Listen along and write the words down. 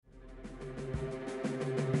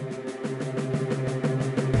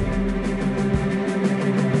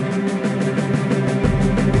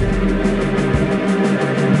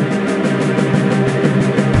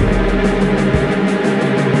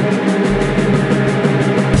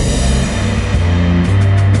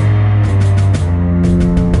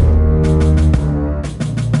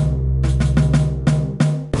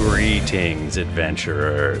Greetings,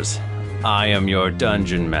 adventurers. I am your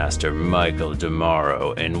dungeon master, Michael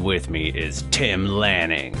Demaro, and with me is Tim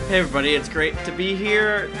Lanning. Hey everybody, it's great to be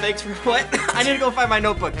here. Thanks for what? I need to go find my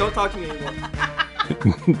notebook. Don't talk to me anymore.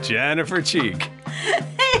 Jennifer Cheek.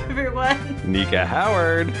 Hey everyone. Nika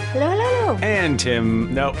Howard. Hello, hello. And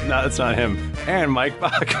Tim, no, that's not him. And Mike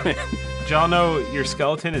Bachman. Did y'all know your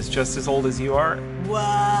skeleton is just as old as you are? What?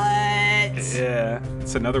 Yeah,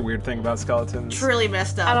 it's another weird thing about skeletons. Truly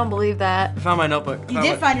messed up. I don't believe that. I found my notebook. You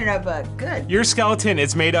did find your notebook. Good. Your skeleton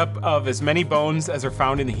is made up of as many bones as are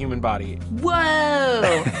found in the human body.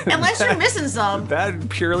 Whoa. Unless you're missing some. That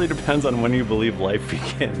purely depends on when you believe life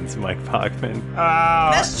begins, Mike Bachman.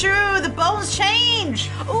 That's true. The bones change.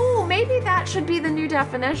 Ooh, maybe that should be the new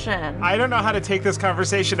definition. I don't know how to take this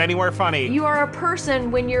conversation anywhere funny. You are a person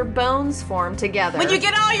when your bones form together. When you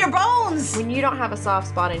get all your bones. When you don't have a soft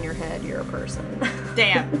spot in your head, you're a person.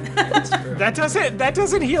 Damn. That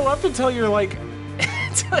doesn't heal up until you're like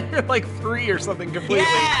 3 or something completely.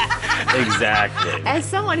 Yeah. Exactly. As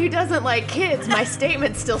someone who doesn't like kids, my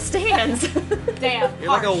statement still stands. Damn. You're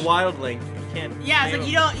like a wildling. You can't. Yeah, it's like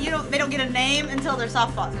you don't. They don't get a name until their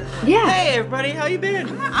soft spots. Yeah. Hey everybody, how you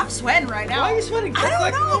been? I'm sweating right now. Why are you sweating? I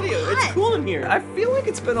don't know. It's cool in here. I feel like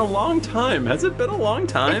it's been a long time. Has it been a long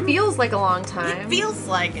time? It feels like a long time. It feels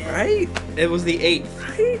like it. Right? It was the 8th.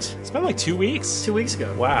 Right? It's been like 2 weeks. 2 weeks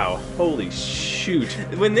ago. Wow. Holy shoot.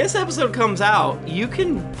 When this episode comes out, you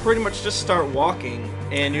can pretty much just start walking,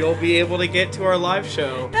 and you'll be able to get to our live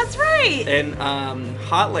show That's right. in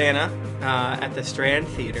Hotlanta at the Strand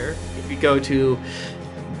Theater. If you go to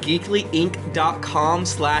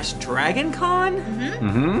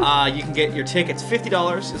geeklyinc.com/DragonCon, you can get your tickets.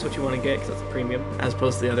 $50 is what you want to get because that's a premium, as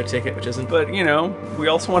opposed to the other ticket, which isn't. But you know, we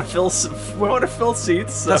also want to fill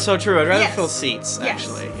seats. So. That's so true. I'd rather Yes. fill seats, Yes.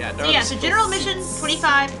 actually. So general admission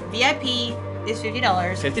 $25, VIP is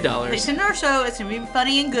 $50. $50. But come to our show. It's gonna be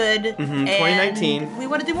funny and good. And 2019. We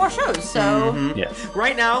want to do more shows, so Yes.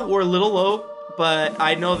 Right now, we're a little low, but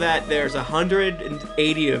I know that there's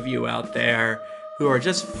 180 of you out there who are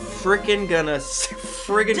just freaking gonna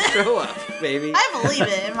show up, baby. I believe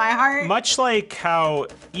it in my heart. Much like how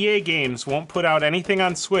EA Games won't put out anything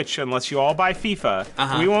on Switch unless you all buy FIFA,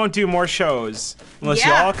 we won't do more shows unless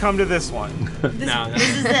you Yeah. all come to this one. No.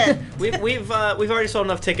 This is it. We've already sold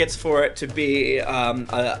enough tickets for it to be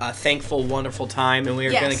a thankful, wonderful time, and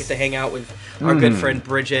we're Yes. gonna get to hang out with our good friend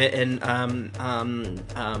Bridget and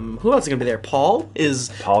who else is gonna be there? Paul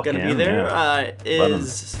is Paul gonna be Cam, there. yeah.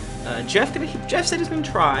 Jeff Jeff said he's gonna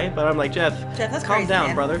try, but I'm like, Jeff, that's calm crazy, down,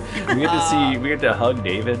 man. brother. We get to hug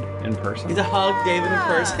David in person. He's a hug David in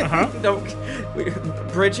person.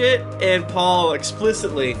 Bridget and Paul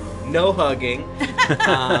explicitly no hugging,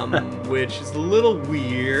 which is a little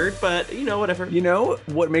weird, but whatever. You know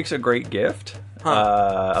what makes a great gift?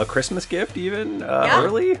 A Christmas gift, even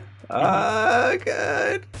early.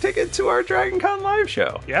 Good ticket to our DragonCon live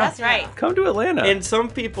show. Yeah. That's right. Come to Atlanta. And some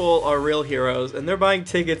people are real heroes, and they're buying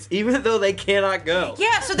tickets even though they cannot go.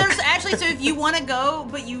 Yeah, so there's actually, so if you want to go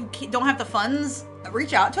but you don't have the funds,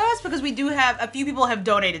 reach out to us because we do have, a few people have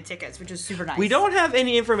donated tickets, which is super nice. We don't have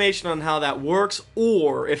any information on how that works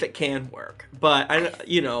or if it can work, but I'm I sure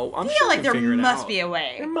feel like we there can figure it must out. be a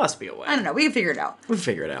way. There must be a way. I don't know, we can figure it out. We'll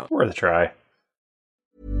figure it out. Worth a try.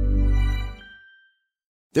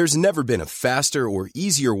 There's never been a faster or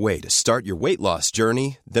easier way to start your weight loss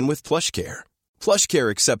journey than with PlushCare. PlushCare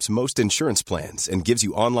accepts most insurance plans and gives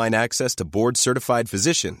you online access to board-certified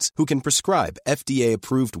physicians who can prescribe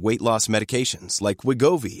FDA-approved weight loss medications like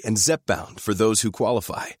Wegovy and Zepbound for those who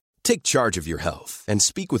qualify. Take charge of your health and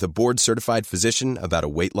speak with a board-certified physician about a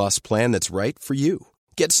weight loss plan that's right for you.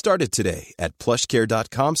 Get started today at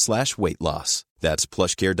plushcare.com/weight-loss. That's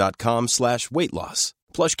plushcare.com/weight-loss.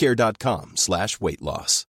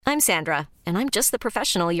 plushcare.com/weight-loss. I'm Sandra, and I'm just the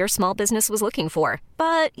professional your small business was looking for.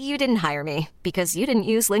 But you didn't hire me because you didn't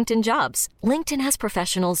use LinkedIn Jobs. LinkedIn has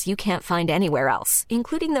professionals you can't find anywhere else,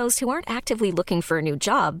 including those who aren't actively looking for a new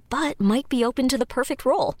job, but might be open to the perfect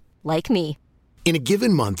role, like me. In a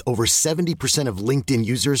given month, over 70% of LinkedIn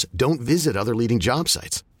users don't visit other leading job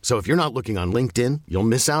sites. So if you're not looking on LinkedIn, you'll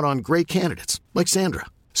miss out on great candidates like Sandra.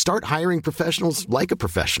 Start hiring professionals like a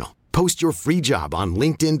professional. Post your free job on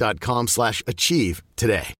linkedin.com/achieve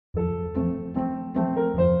today.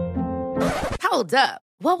 Hold up.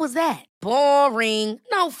 What was that? Boring.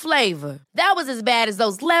 No flavor. That was as bad as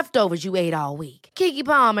those leftovers you ate all week. Keke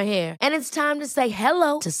Palmer here, and it's time to say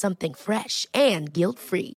hello to something fresh and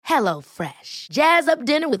guilt-free. HelloFresh. Jazz up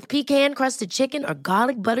dinner with pecan-crusted chicken or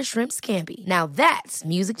garlic butter shrimp scampi. Now that's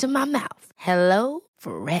music to my mouth.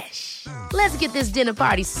 HelloFresh. Let's get this dinner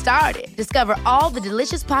party started. Discover all the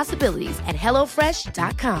delicious possibilities at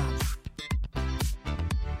HelloFresh.com.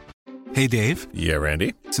 Hey, Dave. Yeah,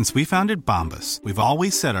 Randy? Since we founded Bombas, we've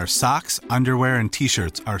always said our socks, underwear, and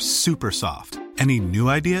T-shirts are super soft. Any new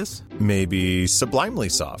ideas? Maybe sublimely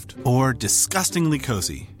soft. Or disgustingly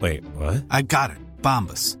cozy. Wait, what? I got it.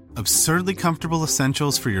 Bombas. Absurdly comfortable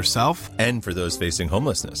essentials for yourself and for those facing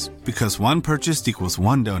homelessness. Because one purchased equals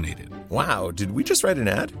one donated. Wow, did we just write an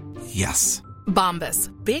ad? Yes.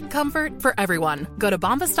 Bombas. Big comfort for everyone. Go to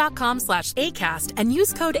bombas.com/ACAST and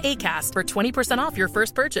use code ACAST for 20% off your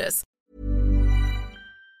first purchase.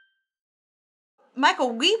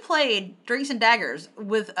 Michael, we played Drinks and Daggers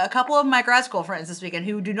with a couple of my grad school friends this weekend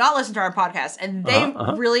who do not listen to our podcast, and they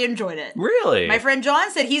really enjoyed it. Really? My friend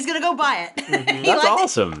John said he's going to go buy it. Mm-hmm. That's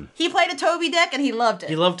awesome. He played a Toby deck, and he loved it.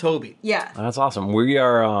 He loved Toby. Yeah. That's awesome. We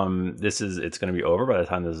are, it's going to be over by the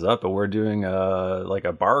time this is up, but we're doing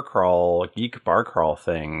a bar crawl, geek bar crawl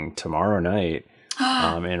thing tomorrow night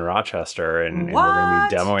in Rochester, and we're going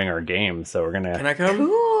to be demoing our game, so we're going to Can I come?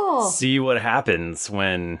 Cool. see what happens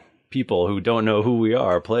when people who don't know who we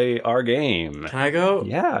are play our game. Can I go?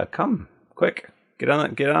 Yeah, come quick. Get on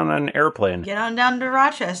an airplane. Get on down to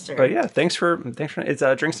Rochester. But yeah, thanks for it's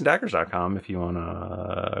drinksanddaggers.com if you want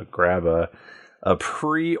to grab a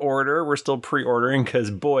pre-order. We're still pre-ordering because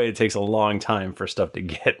boy, it takes a long time for stuff to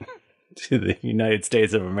get to the United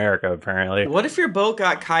States of America. Apparently, What if your boat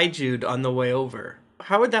got kaiju'd on the way over?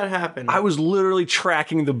 How would that happen? I was literally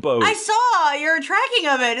tracking the boat. I saw your tracking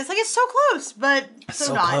of it. It's like it's so close, but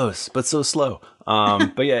so not. Close, but so slow.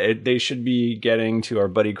 But yeah, they should be getting to our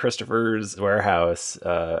buddy Christopher's warehouse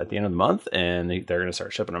at the end of the month, and they're going to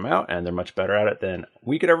start shipping them out, and they're much better at it than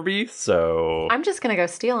we could ever be. So I'm just going to go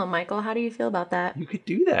steal them, Michael. How do you feel about that? you could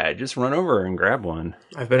do that. Just run over and grab one.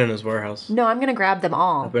 I've been in his warehouse. No, I'm going to grab them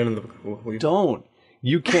all. I've been in the... Don't.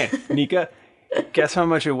 You can't. Nika, guess how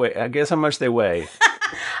much guess how much they weigh.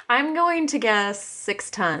 I'm going to guess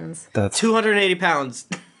 6 tons. That's 280 pounds.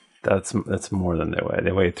 That's more than they weigh.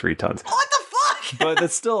 They weigh 3 tons. What the fuck? But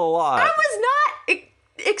that's still a lot. I was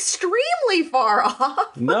not extremely far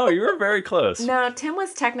off. No, you were very close. No, Tim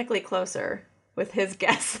was technically closer with his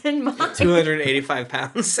guess than mine. 285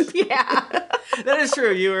 pounds. Yeah. That is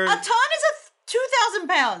true. You were... A ton is 2,000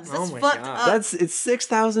 pounds. That's Oh my fucked God. up. It's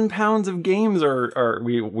 6,000 pounds of games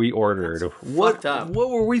we ordered. fucked up. What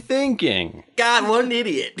were we thinking? God, what an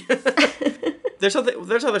idiot. There's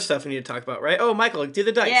other stuff we need to talk about, right? Oh, Michael, do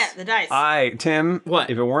the dice. Yeah, the dice. Tim, What?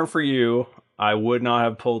 If it weren't for you, I would not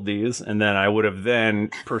have pulled these, and then I would have then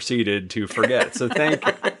proceeded to forget. So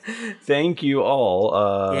thank you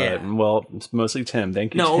all. Yeah. Well, it's mostly Tim.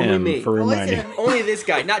 Thank you, No, Tim, only me. for reminding me. Only this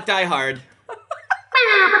guy, not Die Hard.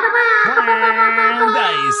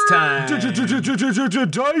 Dice time.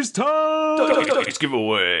 Dice time. Dice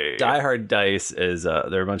giveaway. Die Hard Dice is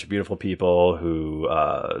they're a bunch of beautiful people who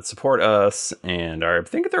support us and I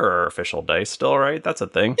think they're our official dice still, right? That's a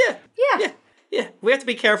thing. Yeah, we have to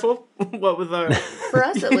be careful. What with our... For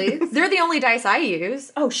us, at least. They're the only dice I use.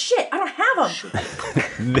 Oh, shit. I don't have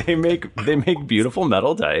them. They make beautiful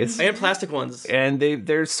metal dice. And plastic ones. And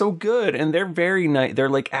they're so good, and they're very nice. They're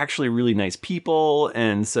like actually really nice people,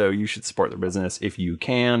 and so you should support their business if you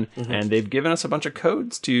can. Mm-hmm. And they've given us a bunch of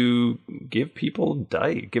codes to give people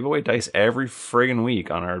give away dice every friggin' week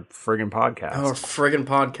on our friggin' podcast. Our friggin'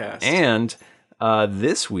 podcast. And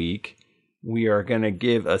this week, we are going to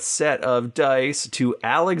give a set of dice to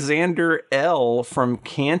Alexander L. from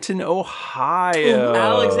Canton, Ohio. Ooh,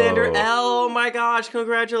 Alexander L. Oh my gosh,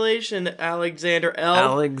 congratulations, Alexander L.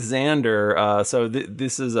 Alexander. So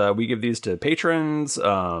this is, we give these to patrons.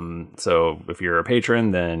 So if you're a patron,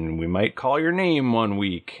 then we might call your name one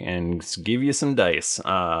week and give you some dice.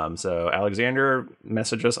 So Alexander,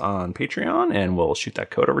 message us on Patreon and we'll shoot that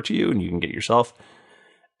code over to you and you can get yourself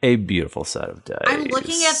a beautiful set of dice. I'm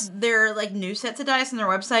looking at their like new sets of dice on their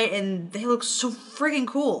website, and they look so friggin'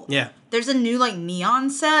 cool. Yeah. There's a new like neon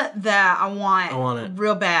set that I want it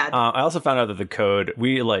real bad. I also found out that the code,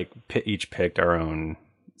 we like each picked our own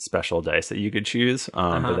special dice that you could choose.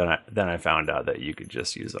 But then I found out that you could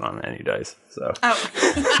just use it on any dice. So That's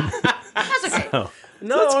okay.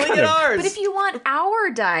 No, only get ours. But if you want our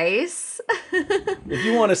dice... if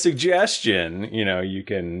you want a suggestion, you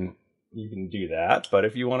can do that. But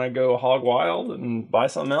if you want to go hog wild and buy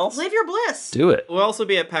something else, Live your bliss. do it. We'll also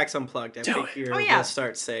be at PAX Unplugged. I think you're going to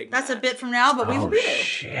start saying That's a bit from now, but we will be there.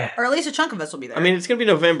 Shit. Or at least a chunk of us will be there. I mean, it's going to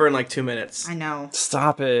be November in like 2 minutes. I know.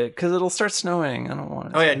 Stop it, because it'll start snowing. I don't want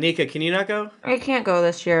it. Oh yeah, Nika, can you not go? I can't go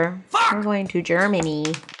this year. Fuck! We're going to Germany.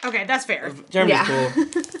 Okay, that's fair. Germany's cool.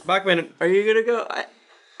 Bachman, are you going to go?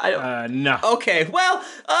 No. Okay, well,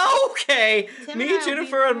 okay. Me,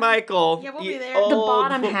 Jennifer, and Michael. Yeah, we'll be there. The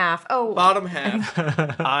bottom half. Oh. Bottom half.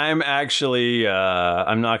 I'm actually,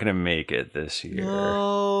 I'm not going to make it this year.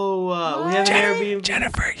 No, we have an Airbnb.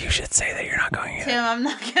 Jennifer, you should say that you're not going in. Tim, I'm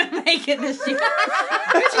not gonna make it this year. She's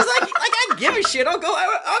like I give a shit. I'll go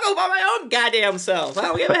by my own goddamn self. I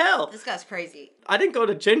don't give a hell. This guy's crazy. I didn't go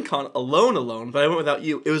to Gen Con alone, but I went without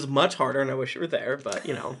you. It was much harder, and I wish you were there, but,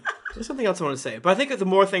 there's something else I want to say. But I think the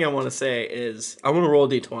more thing I want to say is I want to roll a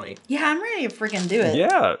D20. Yeah, I'm ready to freaking do it.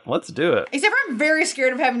 Yeah, let's do it. Except for I'm very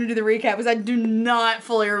scared of having to do the recap because I do not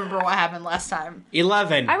fully remember what happened last time.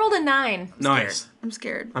 11. I rolled a 9. Nice. I'm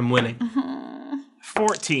scared. I'm winning.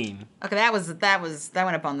 14. Okay, that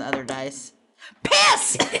went up on the other dice.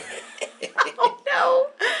 Piss! Oh no!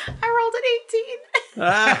 I rolled an 18.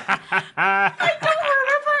 I don't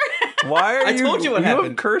remember. Why are I told you what happened.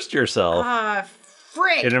 have cursed yourself.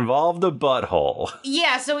 Frick. It involved a butthole.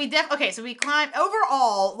 Yeah, so we climbed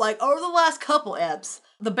overall, like over the last couple eps.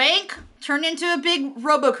 The bank turned into a big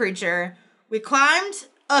robo creature. We climbed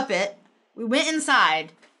up it. We went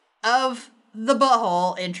inside of the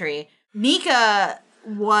butthole entry. Nika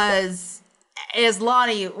was, as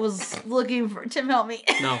Lonnie was looking for, Tim, help me.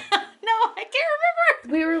 No. No, I can't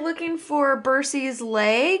remember. We were looking for Bercy's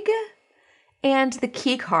leg and the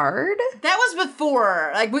key card. That was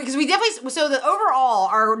before, because we definitely. So the overall,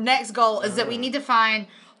 our next goal is that we need to find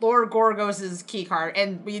Lord Gorgos's key card,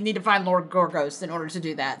 and we need to find Lord Gorgos in order to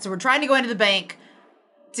do that. So we're trying to go into the bank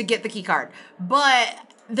to get the key card, but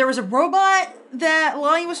there was a robot that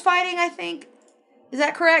Lonnie was fighting. I think, is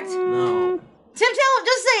that correct? No. Tim, tell him.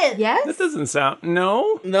 Just say it. Yes. That doesn't sound.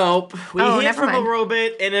 No. Nope. We hid never from mind. a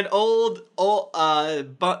robot in an old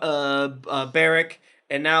barrack,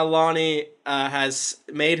 and now Lonnie has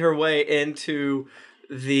made her way into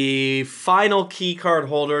the final key card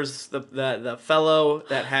holders. The fellow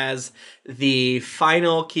that has the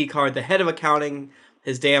final key card, the head of accounting,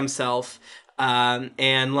 his damn self,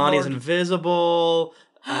 and Lonnie's invisible,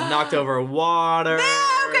 knocked over water.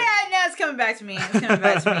 Okay, now it's coming back to me.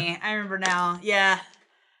 I remember now. Yeah.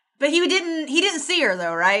 But he didn't see her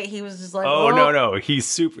though, right? He was just like, Oh, no. He's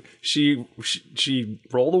super. She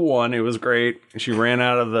rolled a 1. It was great. She ran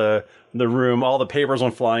out of the room. All the papers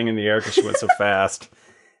went flying in the air because she went so fast.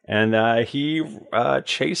 And he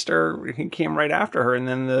chased her. He came right after her, and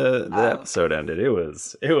then the episode ended. It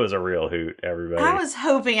was a real hoot, everybody. I was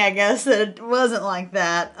hoping, I guess, that it wasn't like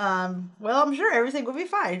that. Well, I'm sure everything will be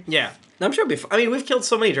fine. Yeah, I'm sure it'll be fine. I mean, we've killed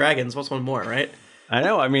so many dragons. What's one more, right? I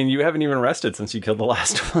know. I mean, you haven't even rested since you killed the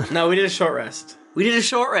last one. No, we did a short rest.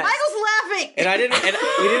 Michael's laughing. And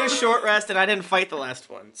we did a short rest, and I didn't fight the last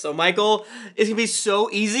one. So, Michael, it's gonna be so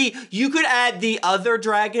easy. You could add the other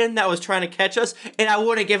dragon that was trying to catch us, and I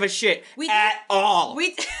wouldn't give a shit at all.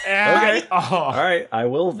 Okay. All right. I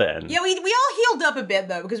will then. Yeah, we all healed up a bit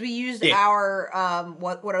though because we used our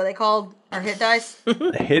what are they called? Our hit dice.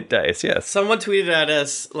 Hit dice. Yes. Someone tweeted at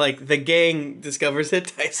us like the gang discovers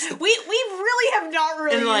hit dice. We really have not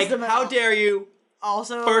really And used them at how all. dare you?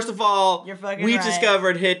 Also, First of all, you're fucking we right.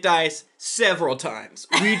 discovered hit dice several times.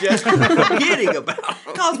 We just keep forgetting about them.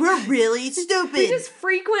 Because we're really stupid. We just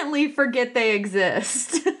frequently forget they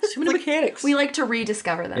exist. Too many mechanics. We like to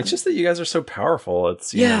rediscover them. It's just that you guys are so powerful.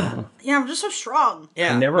 It's you know, Yeah, I'm just so strong.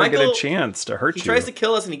 Yeah, I never Michael, get a chance to hurt He you. tries to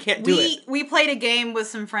kill us and he can't do it. We played a game with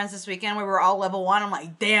some friends this weekend. We were all level 1. I'm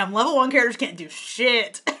like, damn, level 1 characters can't do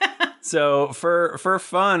shit. So for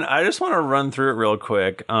fun, I just want to run through it real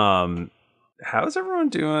quick. How's everyone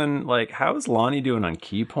doing? Like, how is Lonnie doing on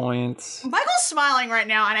key points? Michael's smiling right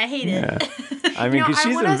now, and I hate it. I mean, because I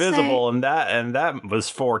she's wanna invisible, and that was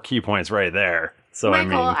 4 key points right there. So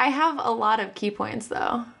Michael, I I have a lot of key points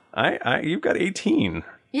though. mean, you've got 18.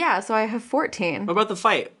 Yeah, so I have 14. What about the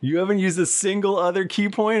fight? You haven't used a single other key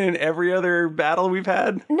point in every other battle we've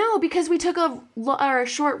had? No, because we took a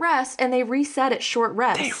short rest and they reset at short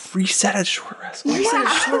rest. They reset at short rest. Yeah, so we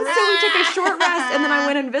took a short rest and then I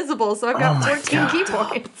went invisible, so I've got 14 key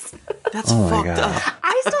points. That's fucked up.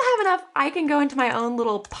 I still have enough. I can go into my own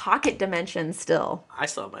little pocket dimension still. I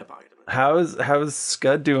still have my pocket. How's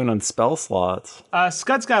Scud doing on spell slots?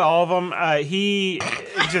 Scud's got all of them. He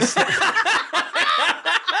just...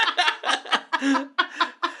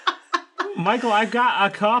 Michael, I've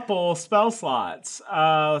got a couple spell slots.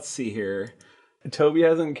 Let's see here. Toby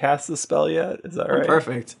hasn't cast the spell yet. Is that right?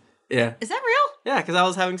 Perfect. Yeah. Is that real? Yeah, because I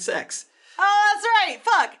was having sex. Oh, that's right.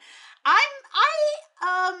 Fuck. I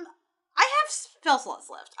have spell slots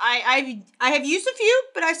left. I have used a few,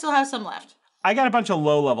 but I still have some left. I got a bunch of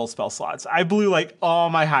low-level spell slots. I blew like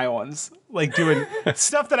all my high ones, like doing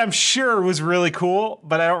stuff that I'm sure was really cool,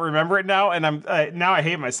 but I don't remember it now, and now I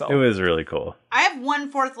hate myself. It was really cool. I have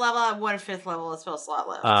 1 4th level, I have 1 5th level of spell slot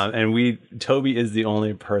left. And Toby is the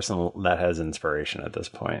only person that has inspiration at this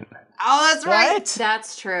point. Oh, that's right. What?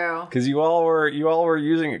 That's true. Because you all were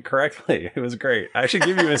using it correctly. It was great. I should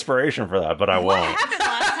give you inspiration for that, but I won't. What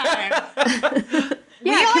happened last time?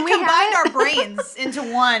 Yeah, we combined our brains into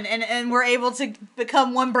one, and we're able to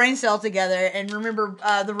become one brain cell together and remember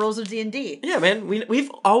the rules of D&D. Yeah, man. We've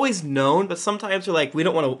always known, but sometimes we're like, we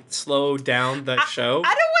don't want to slow down the show. I don't want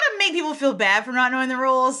to make people feel bad for not knowing the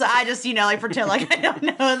rules, so I just, pretend like I don't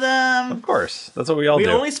know them. Of course. That's what we all do.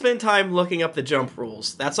 We only spend time looking up the jump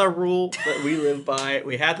rules. That's our rule that we live by.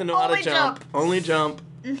 We have to know how to jump. Only jump.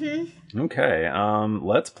 Mm-hmm. Okay,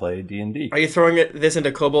 let's play D&D. Are you throwing this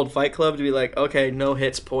into Kobold Fight Club to be like, okay, no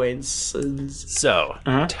hits points? So,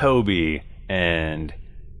 Toby and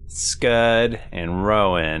Scud and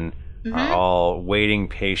Rowan are all waiting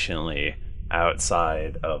patiently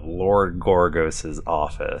outside of Lord Gorgos's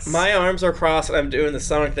office. My arms are crossed and I'm doing the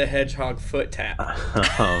Sonic the Hedgehog foot tap.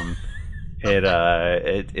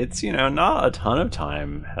 It's not a ton of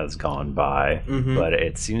time has gone by, but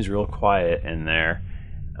it seems real quiet in there.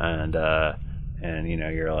 And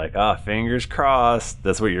you're like, fingers crossed.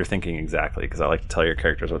 That's what you're thinking exactly, because I like to tell your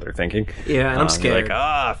characters what they're thinking. Yeah, and I'm scared. You're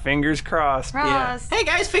like, fingers crossed. Yeah. Hey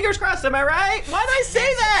guys, fingers crossed, am I right? Why did I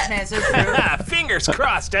say that? That's so true. Fingers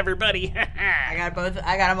crossed, everybody. I got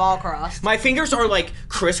them all crossed. My fingers are like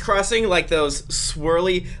crisscrossing, like those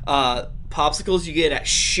swirly popsicles you get at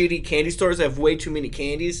shitty candy stores that have way too many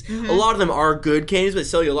candies. A lot of them are good candies, but they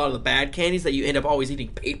sell you a lot of the bad candies that you end up always eating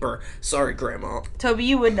paper. Sorry, Grandma. Toby,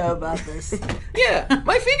 you would know about this. Yeah,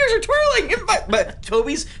 my fingers are twirling. But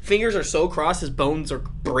Toby's fingers are so crossed, his bones are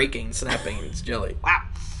breaking, snapping. It's jelly. Wow.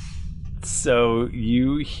 So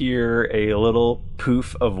you hear a little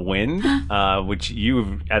poof of wind, which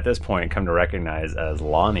you've at this point come to recognize as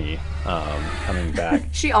Lonnie coming back.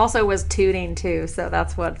 She also was tooting too, so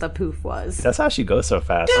that's what the poof was. That's how she goes so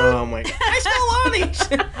fast. Oh my god. I smell Lonnie.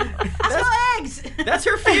 I smell eggs. That's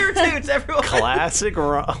her fear toots, everyone. Classic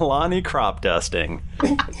Lonnie crop dusting.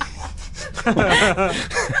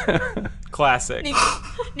 Classic.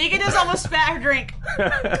 Nika just almost spat her drink.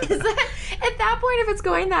 At that point, if it's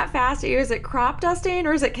going that fast, is it crop dusting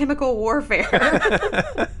or is it chemical warfare?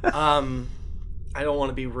 I don't want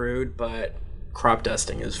to be rude, but crop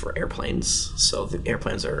dusting is for airplanes, so the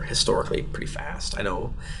airplanes are historically pretty fast. I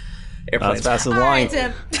know airplanes. That's fast as All right,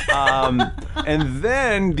 line. Tim. And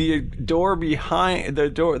then the door behind the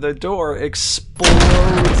door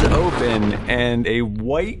explodes open, and a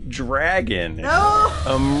white dragon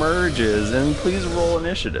emerges. And please roll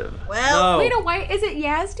initiative. Well, Wait, is it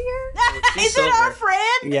Yazdir? is it our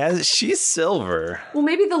friend? Yeah, she's silver. Well,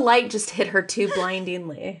 maybe the light just hit her too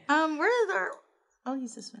blindingly. Where is our... I'll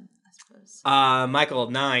use this one, I suppose. Michael,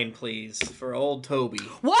 9, please, for old Toby.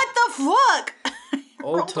 What the fuck?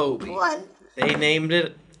 Old Toby. One. They named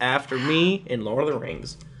it after me in Lord of the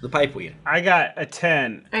Rings. The pipeweed. I got a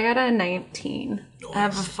 10. I got a 19. I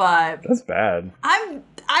have a 5. That's bad. I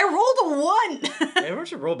rolled a 1. Everyone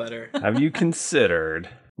should roll better. Have you considered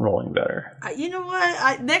rolling better? You know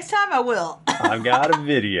what? Next time I will. I've got a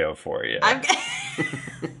video for you.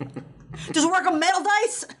 Just work on metal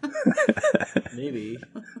dice? Maybe.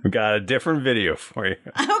 We've got a different video for you.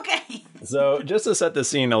 Okay. So just to set the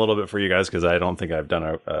scene a little bit for you guys, because I don't think I've done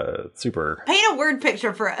a super... Paint a word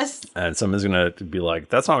picture for us. And someone's going to be like,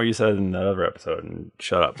 that's not what you said in that other episode, and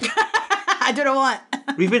shut up. I don't want.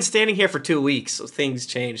 We've been standing here for 2 weeks, so things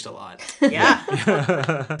changed a lot.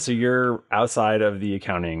 Yeah. So you're outside of the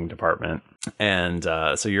accounting department, and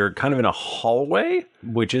so you're kind of in a hallway,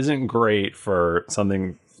 which isn't great for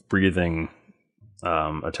something breathing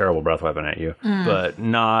a terrible breath weapon at you, but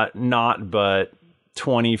but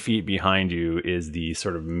 20 feet behind you is the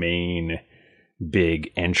sort of main big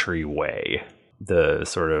entryway, the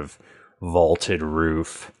sort of vaulted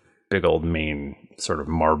roof, big old main sort of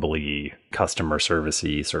marbly customer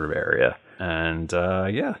servicey sort of area. And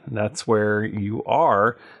that's where you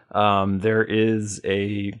are. There is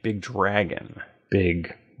a big dragon,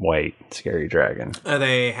 big white scary dragon. Are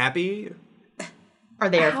they happy? Are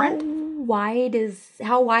they our friend?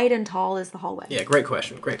 How wide and tall is the hallway? Yeah, great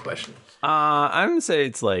question. Great question. I'm gonna say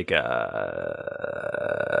it's like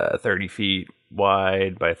 30 feet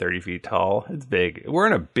wide by 30 feet tall. It's big. We're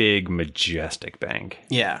in a big, majestic bank.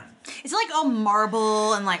 Yeah. It's like all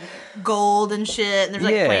marble and like gold and shit, and there's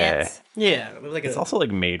like plants. Yeah, it was like It's also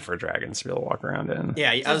like made for dragons to be able to walk around in.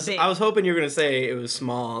 Yeah, I was hoping you were gonna say it was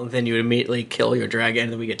small, and then you would immediately kill your dragon,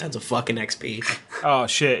 and then we get tons of fucking XP. Oh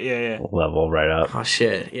shit! Yeah. Level right up. Oh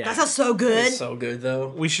shit! Yeah, That sounds so good. It's so good though.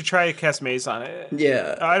 We should try to cast maze on it.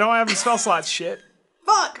 Yeah. I don't have the spell slots. Shit.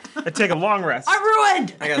 Fuck! I take a long rest. I'm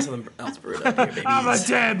ruined! I got something else brewed up here, baby. I'm a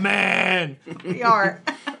dead man. We are.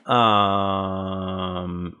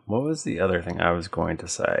 What was the other thing I was going to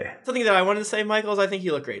say? Something that I wanted to say, Michael, is I think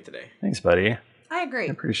you look great today. Thanks, buddy. I agree.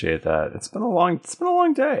 I appreciate that. It's been a long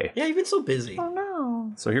day. Yeah, you've been so busy. Oh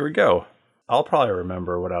no. So here we go. I'll probably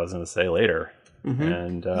remember what I was going to say later,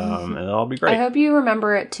 and it'll be great. I hope you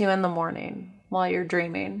remember at 2 a.m. while you're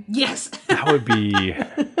dreaming. Yes. That would be.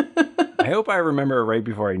 I hope I remember it right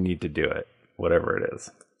before I need to do it, whatever it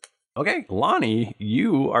is. Okay, Lonnie,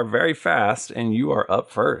 you are very fast, and you are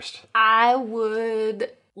up first. I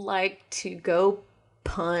would like to go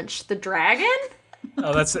punch the dragon.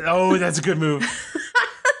 Oh, that's a good move.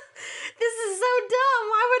 This is so dumb.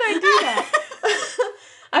 Why would I do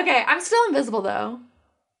that? Okay, I'm still invisible though.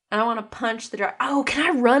 And I want to punch the dragon. Oh, can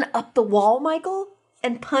I run up the wall, Michael?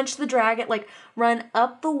 And punch the dragon? Like, run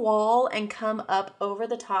up the wall and come up over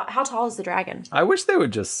the top? How tall is the dragon? I wish they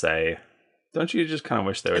would just say. Don't you just kind of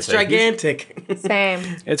wish they would It's say? gigantic.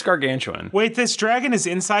 Same. It's gargantuan. Wait, this dragon is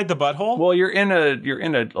inside the butthole? Well, you're in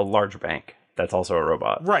a large bank. That's also a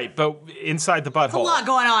robot. Right, but inside the There's a butthole. lot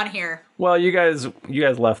going on here. Well, you guys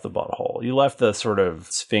left the butthole. You left the sort of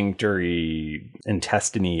sphinctery,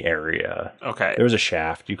 intestine area. Okay. There was a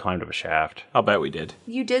shaft. You climbed up a shaft. I'll bet we did.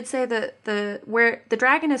 You did say that where the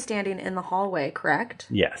dragon is standing in the hallway, correct?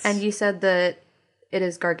 Yes. And you said that it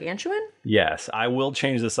is gargantuan? Yes, I will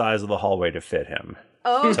change the size of the hallway to fit him.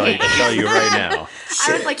 Oh, I'll tell you right now.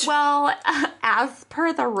 I was like, well, as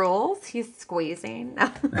per the rules, he's squeezing.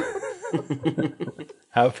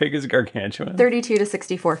 How big is gargantuan? 32 to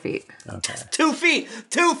 64 feet. Okay. 2 feet.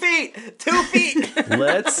 2 feet. 2 feet.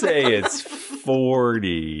 Let's say it's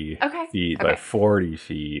 40 feet by 40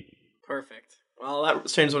 feet. Perfect. Well, that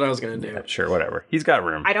changed what I was gonna do. Yeah, sure, whatever. He's got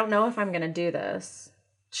room. I don't know if I'm going to do this.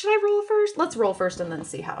 Should I roll first? Let's roll first and then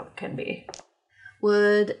see how it can be.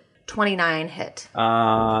 Would 29 hit?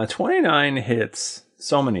 29 hits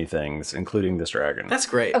so many things, including this dragon. That's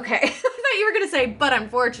great. Okay. I thought you were going to say, but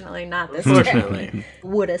unfortunately not this Unfortunately. dragon.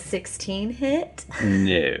 Would a 16 hit?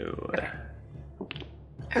 No.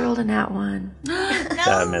 I rolled a nat 1.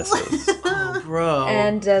 That misses. Oh, bro.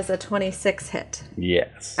 And does a 26 hit?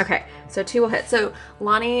 Yes. Okay, so 2 will hit. So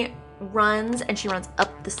Lonnie runs and she runs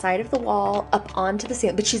up the side of the wall, up onto the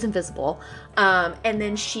ceiling, but she's invisible. And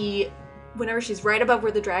then whenever she's right above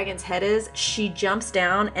where the dragon's head is, she jumps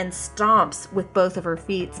down and stomps with both of her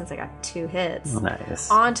feet, since I got 2 hits, Nice.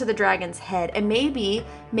 onto the dragon's head, and maybe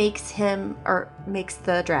makes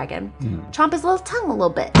the dragon chomp his little tongue a little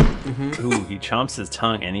bit. Ooh, he chomps his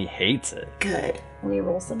tongue and he hates it. Good. Let me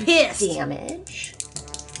roll some Pissed. damage.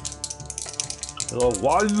 Oh,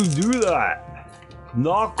 why did you do that?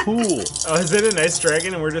 Not cool. Oh, is it a nice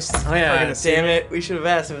dragon and we're just Oh yeah, fucking assuming? damn it. We should have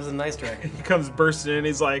asked if it was a nice dragon. He comes bursting in,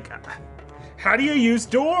 he's like, how do you use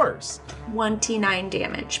doors? 29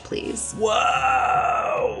 damage, please.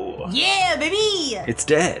 Whoa! Yeah, baby. It's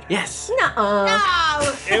dead. Yes. Nuh-uh.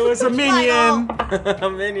 No. It was a minion. A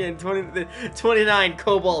minion. 29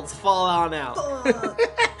 kobolds fall on out.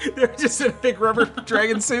 They're just in a big rubber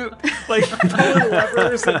dragon suit, like pulling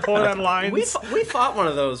levers and pulling on lines. We fought one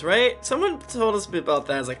of those, right? Someone told us about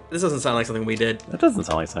that. I was like, this doesn't sound like something we did. That doesn't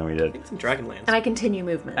sound like something we did. It's in Dragonlance. And I continue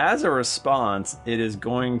movement. As a response, it is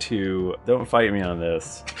going to. Don't fight me on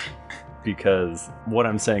this, because what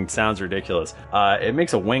I'm saying sounds ridiculous. It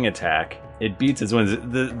makes a wing attack. It beats his wings.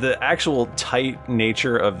 The actual tight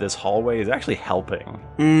nature of this hallway is actually helping.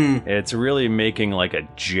 It's really making like a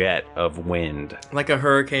jet of wind. Like a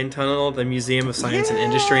hurricane tunnel, the Museum of Science and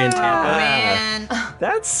Industry in Tampa. Man.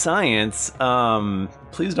 That's science.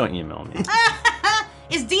 Please don't email me.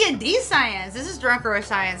 It's D&D science. This is Drunkrow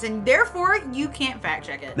science, and therefore you can't fact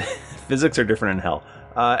check it. Physics are different in hell.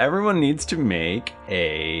 Everyone needs to make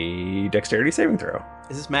a dexterity saving throw.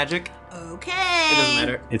 Is this magic? Okay. It doesn't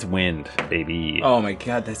matter. It's wind, baby. Oh my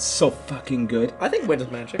god, that's so fucking good. I think wind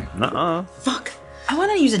is magic. Nuh-uh. Fuck. I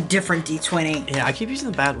want to use a different D20. Yeah, I keep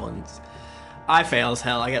using the bad ones. I fail as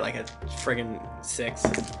hell. I get like a friggin' 6.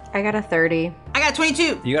 I got a 30. I got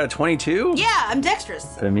 22. You got a 22? Yeah, I'm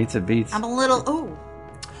dexterous. If it meets, it beats. I'm a little. Ooh.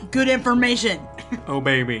 Good information. Oh,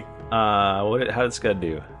 baby. How did Scud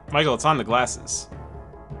do? Michael, it's on the glasses.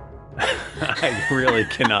 I really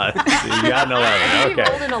cannot see. You got an 11. You Okay.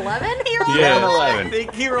 rolled an 11? You got an 11. I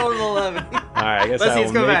think he rolled an 11. All right, I guess Let's see, I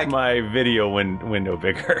let's will go make back. my video window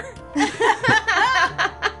bigger.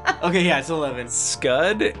 Okay, yeah, it's 11.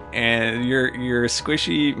 Scud and your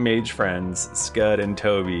squishy mage friends, Scud and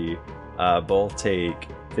Toby, both take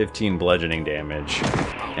 15 bludgeoning damage,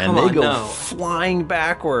 and they go flying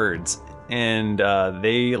backwards, and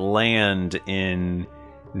they land in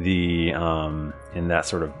the in that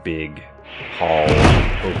sort of big hall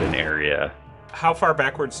open area. How far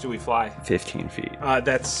backwards do we fly? 15 feet.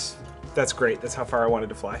 That's great. That's how far I wanted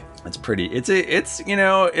to fly. It's pretty. It's you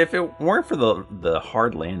know, if it weren't for the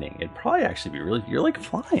hard landing, it'd probably actually be really. You're like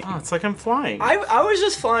flying. Oh, it's like I'm flying. I was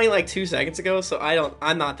just flying like 2 seconds ago, so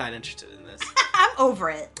I'm not that interested in this. I'm over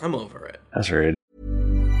it. I'm over it. That's right.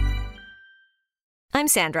 I'm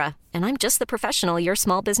Sandra, and I'm just the professional your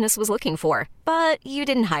small business was looking for. But you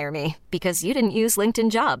didn't hire me because you didn't use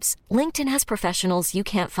LinkedIn Jobs. LinkedIn has professionals you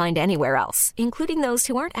can't find anywhere else, including those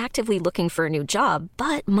who aren't actively looking for a new job,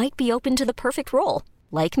 but might be open to the perfect role,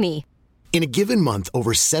 like me. In a given month,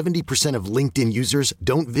 over 70% of LinkedIn users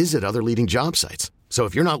don't visit other leading job sites. So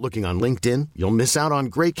if you're not looking on LinkedIn, you'll miss out on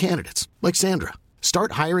great candidates like Sandra.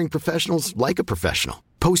 Start hiring professionals like a professional.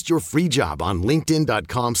 Post your free job on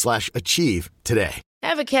linkedin.com/achieve today.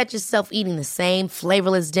 Ever catch yourself eating the same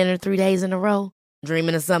flavorless dinner 3 days in a row?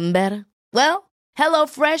 Dreaming of something better? Well,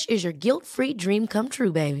 HelloFresh is your guilt-free dream come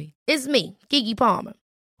true, baby. It's me, Keke Palmer.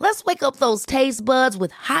 Let's wake up those taste buds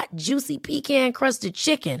with hot, juicy pecan-crusted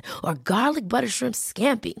chicken or garlic butter shrimp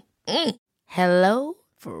scampi. Hello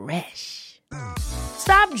Fresh.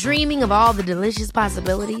 Stop dreaming of all the delicious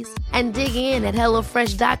possibilities and dig in at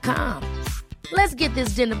HelloFresh.com. Let's get this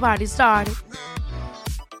dinner party started.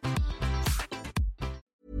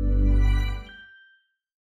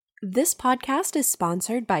 This podcast is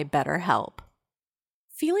sponsored by BetterHelp.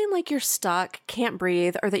 Feeling like you're stuck, can't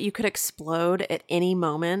breathe, or that you could explode at any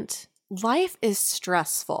moment? Life is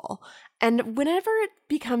stressful, and whenever it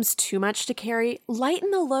becomes too much to carry,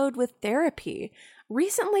 lighten the load with therapy.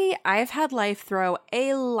 Recently, I've had life throw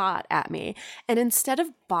a lot at me, and instead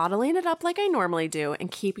of bottling it up like I normally do and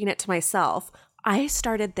keeping it to myself, I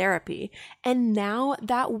started therapy, and now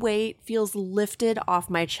that weight feels lifted off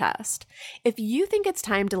my chest. If you think it's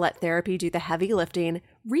time to let therapy do the heavy lifting,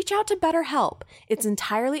 reach out to BetterHelp. It's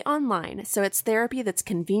entirely online, so it's therapy that's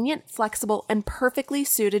convenient, flexible, and perfectly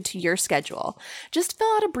suited to your schedule. Just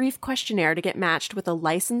fill out a brief questionnaire to get matched with a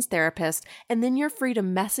licensed therapist, and then you're free to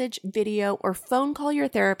message, video, or phone call your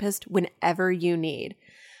therapist whenever you need.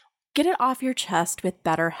 Get it off your chest with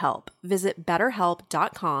BetterHelp. Visit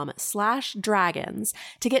betterhelp.com/dragons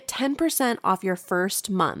to get 10% off your first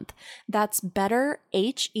month. That's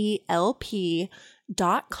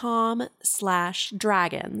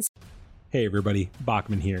betterhelp.com/dragons. Hey everybody,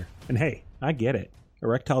 Bachman here. And hey, I get it.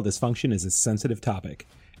 Erectile dysfunction is a sensitive topic,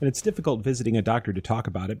 and it's difficult visiting a doctor to talk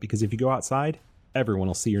about it because if you go outside, everyone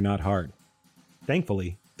will see you're not hard.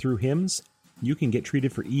 Thankfully, through HIMS, you can get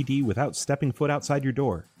treated for ED without stepping foot outside your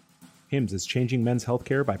door. HIMS is changing men's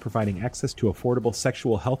healthcare by providing access to affordable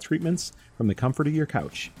sexual health treatments from the comfort of your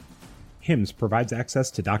couch. HIMS provides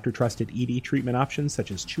access to doctor-trusted ED treatment options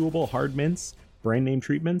such as chewable hard mints, brand name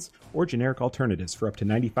treatments, or generic alternatives for up to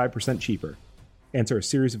 95% cheaper. Answer a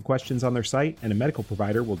series of questions on their site, and a medical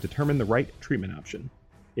provider will determine the right treatment option.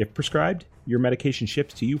 If prescribed, your medication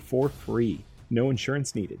ships to you for free, no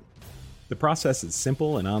insurance needed. The process is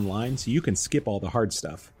simple and online, so you can skip all the hard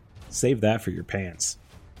stuff. Save that for your pants.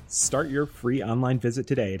 Start your free online visit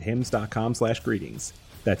today at hims.com/greetings.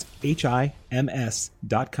 That's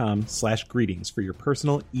HIMS.com/greetings for your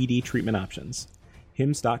personal ED treatment options.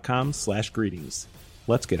 hims.com/greetings.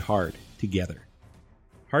 Let's get hard together.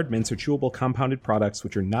 Hard mints are chewable compounded products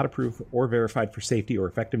which are not approved or verified for safety or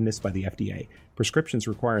effectiveness by the FDA. Prescriptions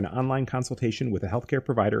require an online consultation with a healthcare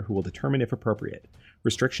provider who will determine if appropriate.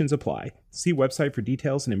 Restrictions apply. See website for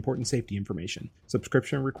details and important safety information.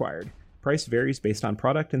 Subscription required. Price varies based on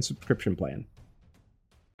product and subscription plan.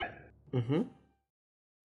 Mm-hmm.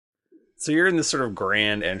 So you're in this sort of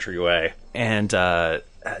grand entryway, and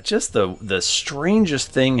just the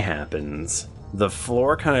strangest thing happens. The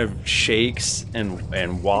floor kind of shakes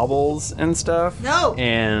and wobbles and stuff. No!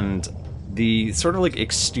 And the sort of like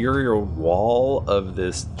exterior wall of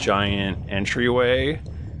this giant entryway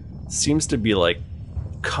seems to be like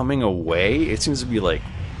coming away. It seems to be like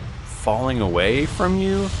falling away from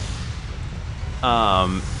you.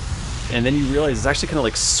 And then you realize it's actually kind of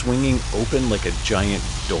like swinging open like a giant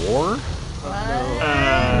door. No,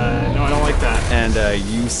 I don't like that. And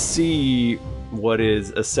you see what is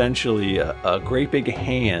essentially a great big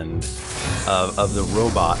hand of the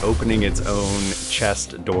robot opening its own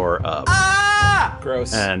chest door up. Ah!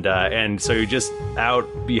 Gross. And so you just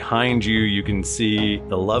out behind you, you can see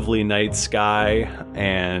the lovely night sky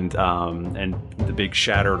and the big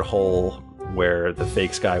shattered hole where the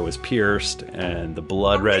fake sky was pierced and the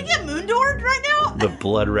blood red, Get Moondored right now? the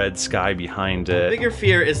blood red sky behind it. Bigger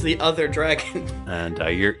fear is the other dragon. And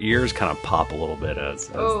your ears kind of pop a little bit as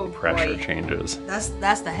Oh, the pressure boy. changes. That's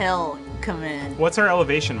the hell coming in. What's our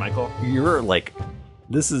elevation, Michael? You're like,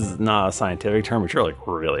 this is not a scientific term, but you're like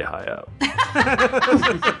really high up.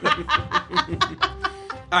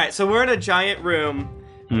 All right, so we're in a giant room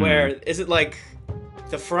where is it like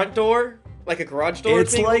the front door, like a garage door?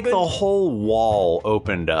 It's like the whole wall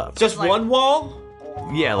opened up. Just one wall?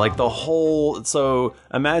 Yeah, like the whole. So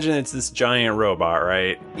imagine it's this giant robot,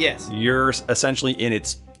 right? Yes. You're essentially in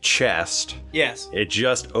its chest. Yes. It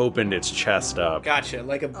just opened its chest up. Gotcha.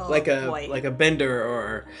 Like a bender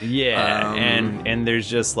or Yeah, and there's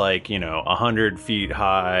just like 100 feet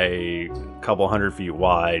high, couple 100 feet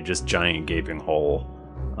wide, just giant gaping hole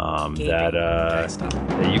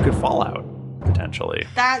that you could fall out potentially.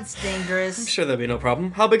 That's dangerous. I'm sure that'd be no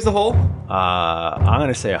problem. How big's the hole? I'm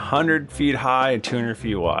gonna say 100 feet high and 200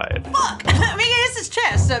 feet wide. Fuck! I mean, it's his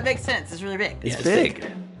chest, so it makes sense. It's really big. It's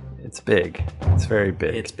big. It's big. It's very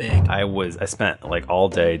big. It's big. I spent like all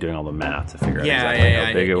day doing all the math to figure out Yeah, exactly yeah,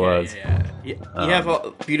 how big it was. You have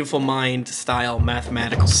a beautiful mind style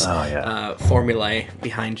mathematical formulae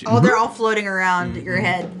behind you. Oh, they're all floating around your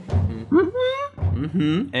head.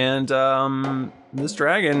 And this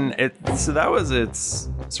dragon, so that was its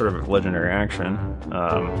sort of legendary action.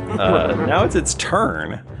 Now it's its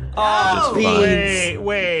turn. Oh,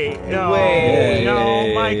 wait,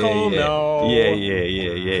 no, Michael, no.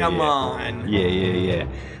 Yeah. Come on. Yeah.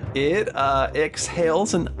 It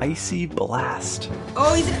exhales an icy blast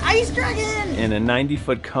Oh, he's an ice dragon! in a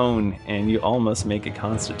 90-foot cone, and you all must make a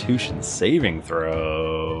Constitution saving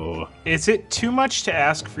throw. Is it too much to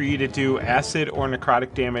ask for you to do acid or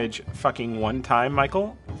necrotic damage fucking one time,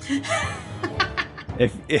 Michael?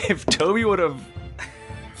 If Toby would have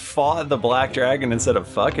fought the black dragon instead of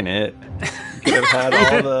fucking it, you could have had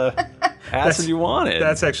all the acid you wanted.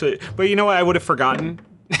 That's actually... But you know what I would have forgotten?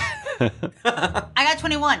 I got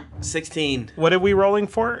 21. 16. What are we rolling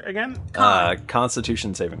for again?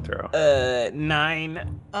 Constitution saving throw.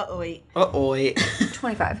 9. wait.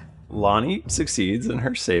 25. Lonnie succeeds in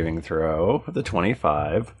her saving throw with a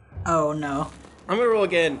 25. Oh, no. I'm gonna roll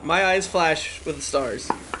again. My eyes flash with the stars.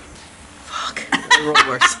 Fuck. I roll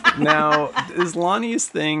worse. Now, is Lonnie's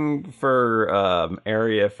thing for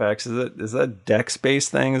area effects, is that dex-based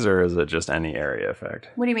things, or is it just any area effect?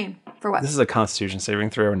 What do you mean? For what? This is a Constitution saving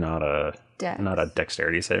throw, not a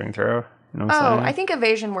dexterity saving throw. You know what I'm saying? I think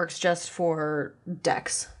evasion works just for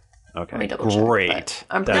dex. Okay, Let me double check, great. but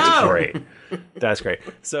I'm That's pretty sure. great. That's great.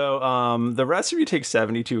 So, the rest of you take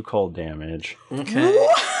 72 cold damage. Okay.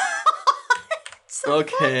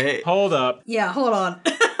 Okay. Hold up. Yeah, hold on.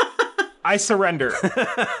 I surrender.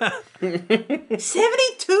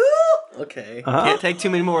 72? Okay. Can't take too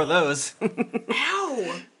many more of those.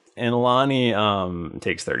 Ow. And Lonnie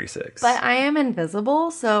takes 36. But I am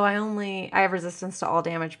invisible, so I have resistance to all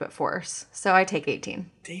damage but force. So I take 18.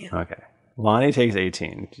 Damn. Okay. Lonnie takes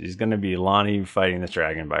 18. She's going to be Lonnie fighting this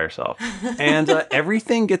dragon by herself. And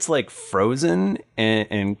everything gets like frozen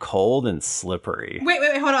and cold and slippery. Wait,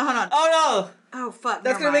 hold on. Oh, no. Oh, fuck.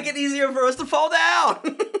 That's going to make it easier for us to fall down.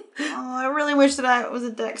 Oh, I really wish that I was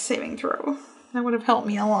a dex saving throw. That would have helped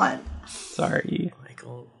me a lot. Sorry.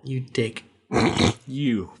 Michael, you dick.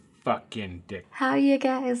 You fucking dick. How you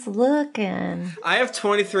guys looking? I have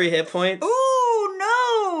 23 hit points. Ooh,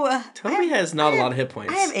 no. Toby has not a lot of hit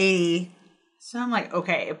points. I have 80. So I'm like,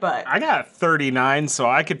 okay, but... I got 39, so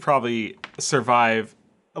I could probably survive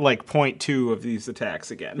like 0.2 of these attacks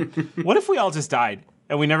again. What if we all just died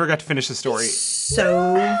and we never got to finish the story?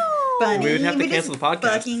 So funny. We would have to cancel the podcast.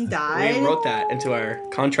 Fucking died. We wrote that into our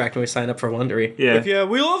contract when we signed up for Wondery. Yeah.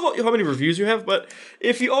 We love how many reviews you have, but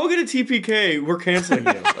if you all get a TPK, we're canceling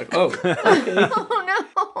you. Like, oh. Oh,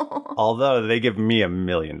 no. Although they give me $1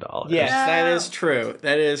 million. Yes, that is true.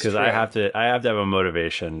 That is true. Because I have to have a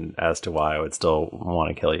motivation as to why I would still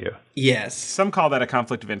want to kill you. Yes. Some call that a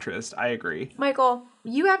conflict of interest. I agree. Michael,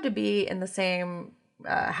 you have to be in the same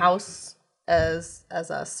house as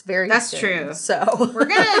us very That's soon. true. So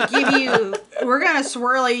we're gonna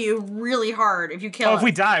swirl you really hard if you kill Oh, us. if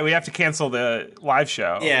we die, we have to cancel the live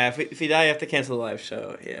show. Yeah, if you die, you have to cancel the live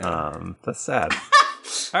show. Yeah. That's sad.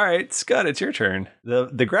 All right, Scott, it's your turn.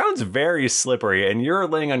 The ground's very slippery, and you're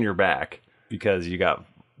laying on your back because you got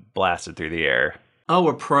blasted through the air. Oh,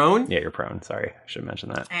 we're prone? Yeah, you're prone. Sorry, I should mention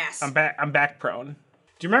that. Ass. I'm back prone.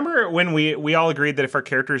 Do you remember when we all agreed that if our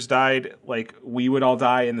characters died, like we would all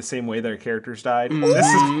die in the same way that our characters died?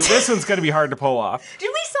 This one's gonna be hard to pull off. did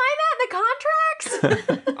we sign that in the contracts?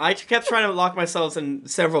 I kept trying to lock myself in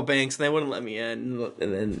several banks, and they wouldn't let me in.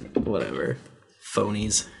 And then whatever,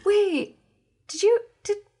 phonies. Wait, did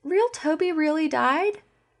real Toby really died?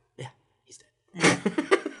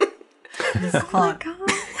 Oh my god.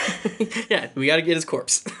 Yeah, we got to get his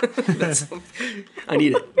corpse. I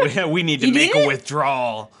need it. We need to make a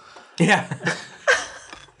withdrawal. Yeah.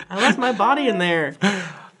 I left my body in there.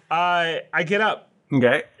 I get up.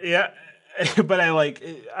 Okay. Yeah. But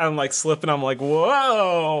I'm like slipping. I'm like,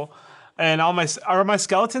 whoa. And are my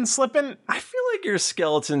skeletons slipping? I feel like your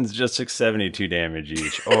skeletons just took 72 damage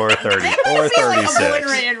each, or 30, They or feel like 36.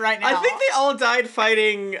 obliterated right now. I think they all died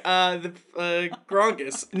fighting the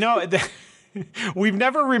Grongus. No, we've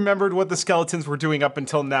never remembered what the skeletons were doing up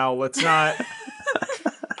until now. Let's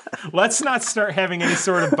not start having any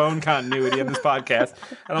sort of bone continuity in this podcast.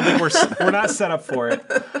 I don't think we're not set up for it.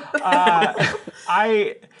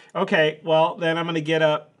 Okay, well then I'm gonna get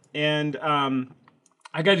up and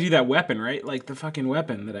I got to do that weapon, right? Like the fucking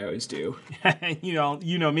weapon that I always do. you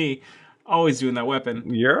know me, always doing that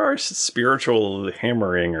weapon. You're spiritual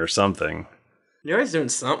hammering or something. You're always doing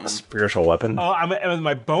something. Spiritual weapon. Oh, with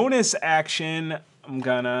my bonus action, I'm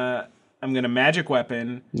gonna magic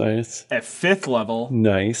weapon. Nice. At 5th level.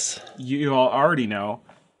 Nice. You all already know.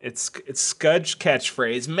 It's Scud's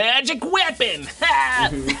catchphrase, magic weapon!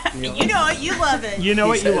 You know it, you love it. You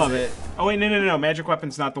know it, you love it. Oh wait, no. Magic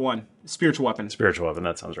weapon's not the one. Spiritual weapon. Spiritual weapon,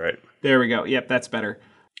 that sounds right. There we go. Yep, that's better.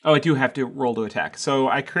 Oh, I do have to roll to attack. So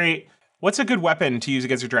I create, what's a good weapon to use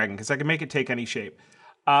against a dragon? Because I can make it take any shape.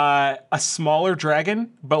 A smaller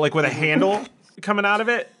dragon, but like with a handle coming out of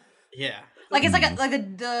it. Yeah. Like it's like an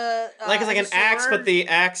axe, but the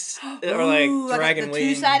axe or like dragon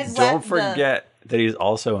wing. two-sided Don't forget that he's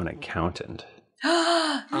also an accountant.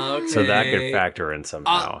 Okay. So that could factor in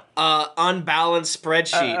somehow. Unbalanced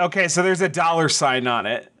spreadsheet. Okay, so there's a $sign on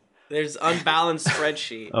it. There's unbalanced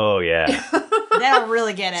spreadsheet. Oh yeah. That'll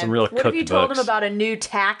really get him. Some real What if you told cookbooks. him about a new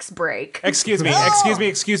tax break? Excuse me.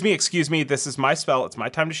 This is my spell. It's my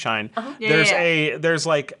time to shine. Yeah, There's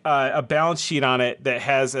like a balance sheet on it that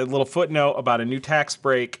has a little footnote about a new tax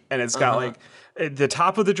break, and it's got like the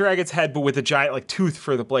top of the dragon's head, but with a giant like tooth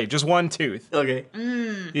for the blade, just one tooth. Okay.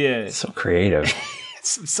 Yeah, So creative.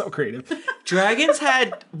 it's so creative. Dragons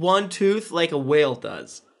had one tooth like a whale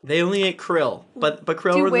does. They only ate krill, but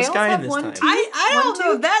krill Do were in the whales sky have in this one time. tooth? I don't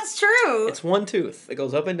know if that's true. It's one tooth that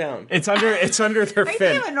goes up and down. It's under their Are you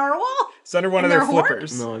fin. doing normal? It's under one And of their their horn?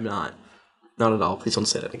 flippers. No, I'm not. Not at all. Please don't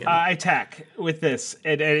say that again. I attack with this.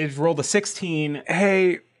 It rolled a 16.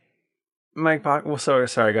 Hey, Mike Bach. Well, sorry.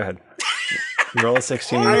 Go ahead. You roll a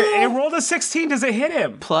 16. It rolled a 16. Does it hit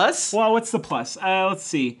him? Plus? Well, what's the plus? Let's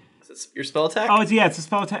see. Is it your spell attack? Oh, it's a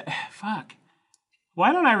spell attack. Fuck.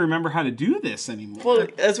 Why don't I remember how to do this anymore? Well,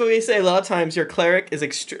 that's what we say a lot of times. Your cleric is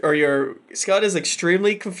your scout is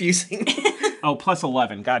extremely confusing. Oh, plus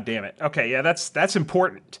 11. God damn it. Okay, yeah, that's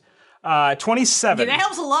important. 27. Yeah, that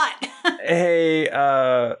helps a lot. Hey,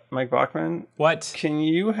 Mike Bachman. What? Can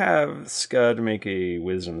you have Scud make a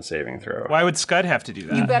wisdom saving throw? Why would Scud have to do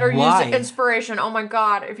that? You better Why? use inspiration. Oh my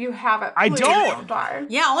god, if you have it, I please don't. die.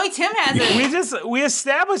 Yeah, only Tim has it. We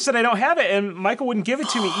established that I don't have it, and Michael wouldn't give it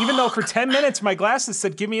to me, even though for 10 minutes my glasses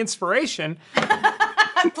said, give me inspiration.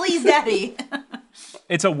 Please, Daddy.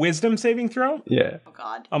 It's a wisdom saving throw? Yeah. Oh,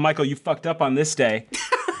 God. Oh, Michael, you fucked up on this day.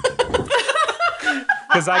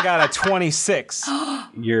 Because I got a 26.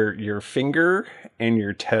 Your finger and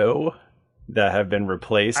your toe that have been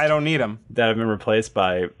replaced. I don't need them. That have been replaced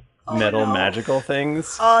by metal magical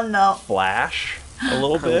things. Oh, no. Flash a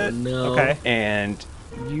little bit. No. Okay. And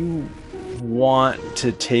you want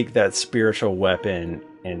to take that spiritual weapon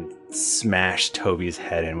and smash Toby's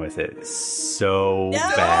head in with it so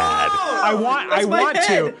bad. I want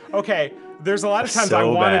to. Okay. There's a lot of times So I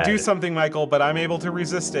want bad. to do something, Michael, but I'm able to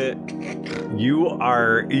resist it. You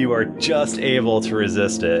are just able to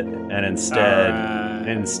resist it, and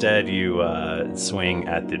instead you swing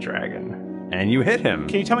at the dragon, and you hit him.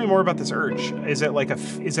 Can you tell me more about this urge? Is it like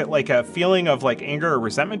a feeling of like anger or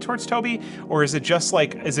resentment towards Toby, or is it just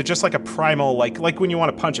like a primal like when you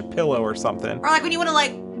want to punch a pillow or something? Or like when you want to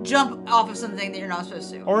like jump off of something that you're not supposed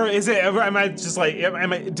to. Or is it? Am I just like?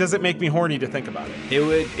 Does it make me horny to think about it?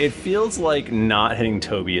 It feels like not hitting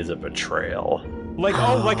Toby is a betrayal. Like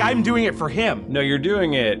like I'm doing it for him. No, you're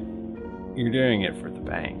doing it for the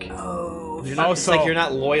bank. It's like you're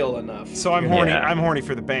not loyal enough. So I'm horny. Yeah. I'm horny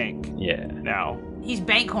for the bank. Yeah. Now. He's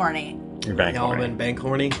bank horny. You're bank Y'all horny. been bank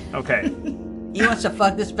horny. Okay. He wants to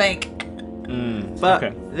fuck this bank. Fuck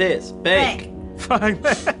Okay. this bank.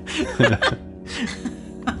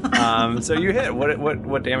 So you hit.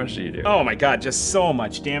 What damage do you do? Oh my god, just so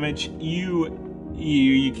much damage. You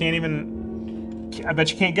can't even. I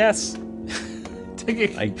bet you can't guess.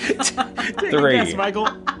 Take a guess, Michael.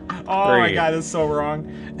 Oh 3. my god, that's so wrong.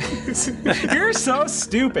 You're so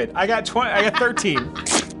stupid. I got 13.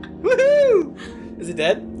 Woohoo! Is it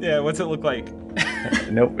dead? Yeah, what's it look like?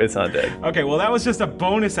 Nope, it's not dead. Okay, well that was just a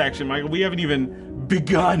bonus action, Michael. We haven't even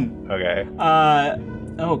begun. Okay.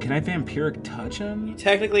 Oh, can I vampiric touch him? You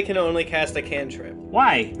technically can only cast a cantrip.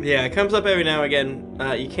 Why? Yeah, it comes up every now and again.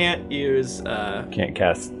 You can't use... Can't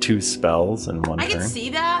cast 2 spells in one I turn. can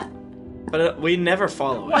see that. But we never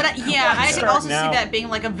follow it. But I can Start also now. see that being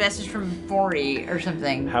like a vestige from 40 or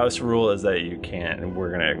something. House rule is that you can't, and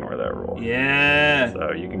we're gonna ignore that rule. Yeah.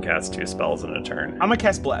 So you can cast 2 spells in a turn. I'm gonna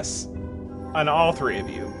cast Bless on all 3 of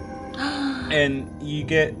you. And you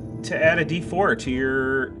get to add a d4 to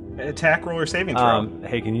your attack roll or saving throw.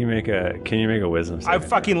 Hey, can you make a wisdom I save?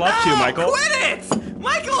 fucking love to, Michael. Quit it!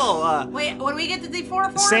 Michael! Wait, what do we get the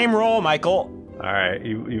D4 for? Same roll, Michael. All right,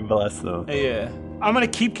 you bless them. Yeah. I'm gonna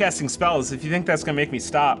keep casting spells if you think that's gonna make me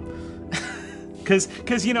stop.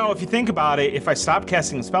 Cause you know, if you think about it, if I stop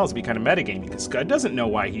casting spells, it'd be kind of metagaming, because Scud doesn't know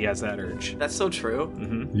why he has that urge. That's so true.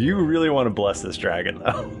 Mm-hmm. You really want to bless this dragon,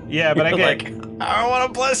 though. Yeah, but I get... I want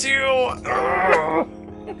to bless you!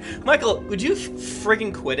 Michael, would you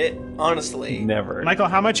friggin' quit it? Honestly. Never. Michael,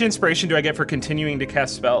 how much inspiration do I get for continuing to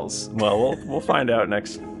cast spells? Well, we'll find out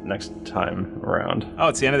next time around. Oh,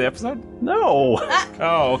 it's the end of the episode? No!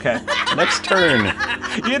 Oh, okay. Next turn.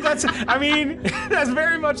 Yeah, that's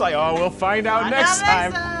very much like, oh, we'll find out next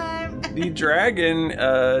time. The dragon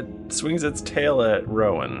swings its tail at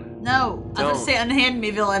Rowan. No, I was gonna say unhand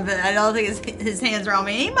me villain, but I don't think his hands are on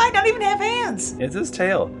me. He might not even have hands. It's his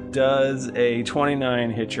tail. Does a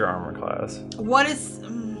 29 hit your armor class? What is?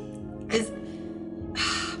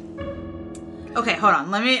 Okay, hold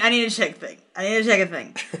on. I need to check a thing.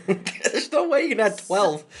 There's no way you can have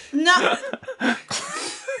 12. No.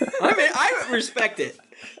 I respect it.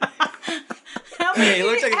 How many, Hey,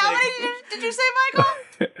 looks like how many did you say, Michael?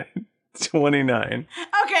 29.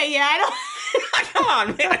 Okay, yeah, I don't. Come on,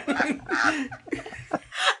 man. I can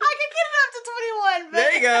get it up to 21. But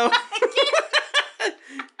There you go.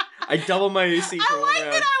 I double my AC for I one like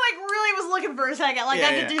round. that. I really was looking for a second. Like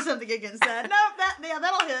I could do something against that. No,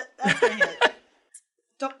 that'll hit. That's gonna hit.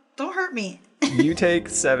 Don't hurt me. You take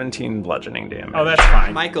 17 bludgeoning damage. Oh, that's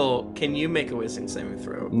fine. Michael, can you make a wisdom saving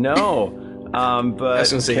throw? No. But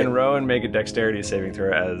was gonna say can it. Rowan make a dexterity saving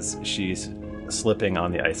throw as she's slipping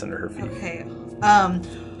on the ice under her feet? Okay.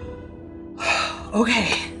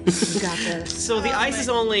 Okay. You got this. So the ice is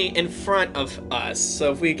only in front of us,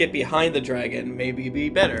 so if we get behind the dragon, maybe it'd be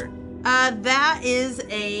better. That is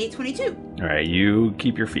a 22. All right, you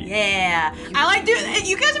keep your feet. Yeah. I like doing.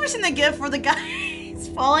 You guys ever seen the gif where the guy is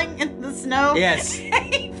falling in the snow? Yes.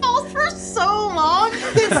 And he falls for so long.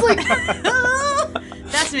 It's like,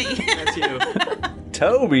 that's me. That's you.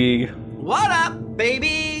 Toby. What up,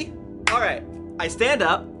 baby? All right, I stand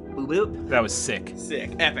up. Boop boop. That was sick.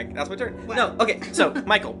 Sick. Epic. That's my turn. No, okay, so,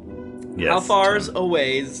 Michael. Yes. How far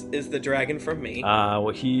away is the dragon from me? Well,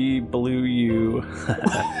 he blew you.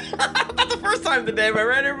 Not the first time today, am I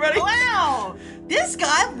right, everybody? Wow. This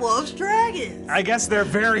guy loves dragons. I guess they're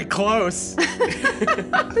very close.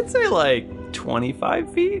 I'd say like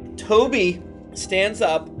 25 feet. Toby stands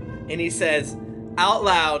up and he says out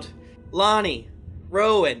loud, Lonnie,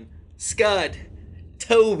 Rowan, Scud,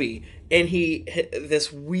 Toby, and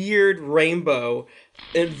this weird rainbow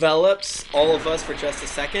envelops all of us for just a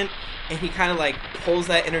second, and he kind of like pulls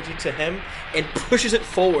that energy to him and pushes it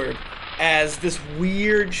forward as this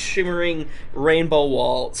weird shimmering rainbow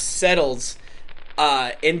wall settles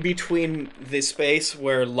in between the space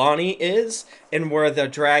where Lonnie is and where the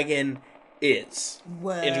dragon is.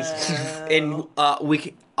 Whoa. And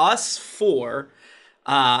us four,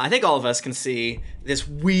 I think all of us can see this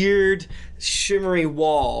weird shimmery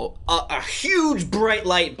wall. A huge bright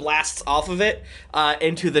light blasts off of it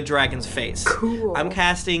into the dragon's face. Cool. I'm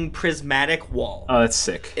casting Prismatic Wall. Oh, that's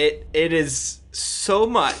sick. It is so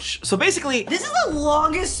much. So basically, This is the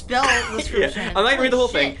longest spell description. I'm not gonna read the whole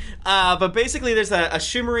Holy thing. But basically, there's a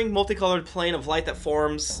shimmering, multicolored plane of light that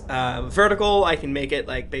forms vertical. I can make it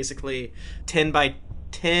like basically 10 by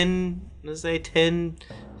 10. Let's say 10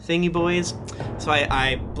 thingy boys. So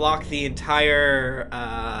I block the entire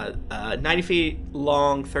 90 feet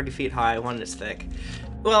long, 30 feet high, 1 inch thick.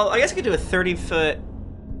 Well, I guess I could do a 30 foot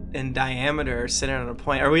in diameter, centered on a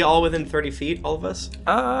point. Are we all within 30 feet, all of us?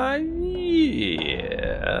 Yeah.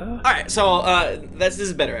 All right, so this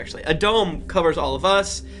is better actually. A dome covers all of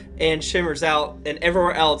us. and shimmers out, and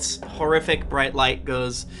everywhere else, horrific bright light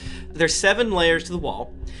goes. There's 7 layers to the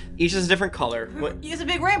wall. Each is a different color. Use a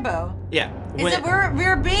big rainbow. Yeah.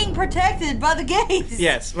 We're being protected by the gates.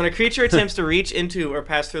 Yes. When a creature attempts to reach into or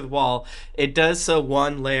pass through the wall, it does so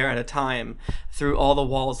 1 layer at a time through all the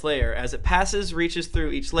wall's layer. As it reaches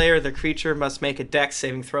through each layer, the creature must make a dex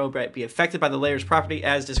saving throw but be affected by the layer's property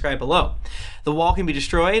as described below. The wall can be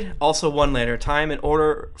destroyed, also 1 layer at a time, in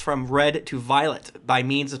order from red to violet by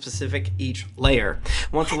means of specific each layer.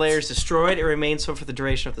 Once the layer is destroyed, it remains so for the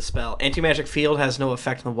duration of the spell. Anti-magic field has no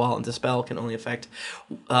effect on the wall, and the spell can only affect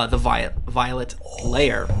the violet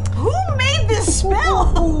layer. Who made this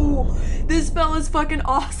spell? This spell is fucking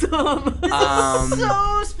awesome. This is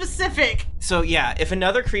so specific. So yeah, if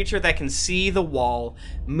another creature that can see the wall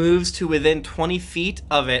moves to within 20 feet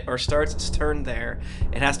of it or starts its turn there,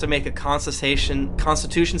 it has to make a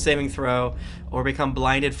Constitution saving throw or become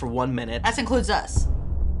blinded for 1 minute. That includes us.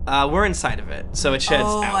 We're inside of it, so it sheds out.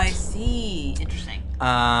 Oh, I see. Interesting.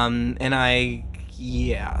 And I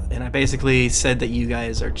basically said that you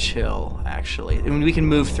guys are chill, actually. I mean, we can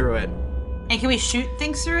move through it. And can we shoot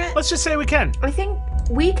things through it? Let's just say we can. I think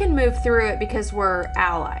we can move through it because we're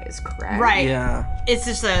allies, correct? Right. Yeah. It's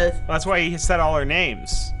just That's why he said all our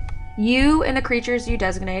names. You and the creatures you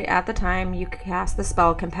designate at the time you cast the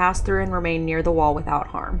spell can pass through and remain near the wall without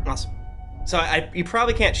harm. Awesome. So you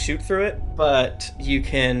probably can't shoot through it, but you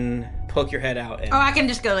can poke your head out. And, I can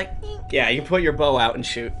just go like... Yeah, you can put your bow out and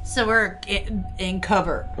shoot. So we're in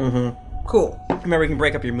cover. Mm-hmm. Cool. Remember, you can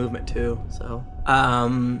break up your movement, too, so...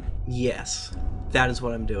 yes. That is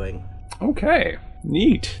what I'm doing. Okay.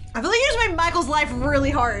 Neat. I feel like you just made Michael's life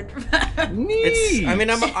really hard. Neat.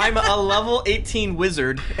 I'm a level 18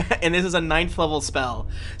 wizard, and this is a 9th level spell.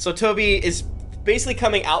 So Toby is basically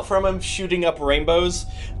coming out from him, shooting up rainbows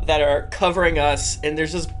that are covering us, and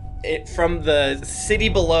there's just... from the city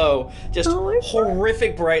below, just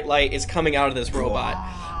horrific bright light is coming out of this robot.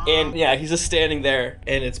 Wow. And yeah, he's just standing there,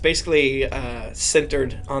 and it's basically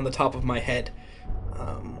centered on the top of my head.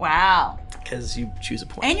 Wow. Because you choose a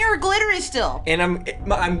point. And you're glittery still. And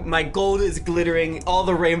my gold is glittering, all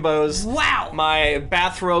the rainbows. Wow. My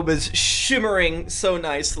bathrobe is shimmering so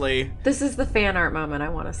nicely. This is the fan art moment I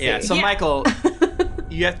want to see. Yeah, so Michael,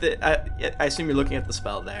 you have to, I assume you're looking at the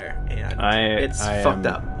spell there, and it's fucked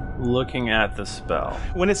up. Looking at the spell.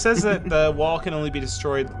 When it says that the wall can only be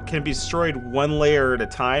destroyed 1 layer at a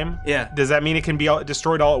time, does that mean it can be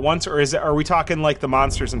destroyed all at once, or are we talking like the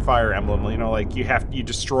monsters in Fire Emblem? You know, like you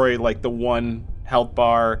destroy like the 1 health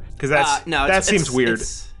bar, because that seems weird.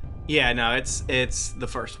 It's the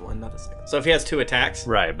first one, not the second. So if he has 2 attacks,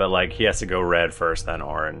 right? But like he has to go red first, then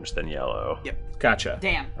orange, then yellow. Yep. Gotcha.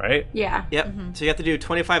 Damn. Right? Yeah. Yep. Mm-hmm. So you have to do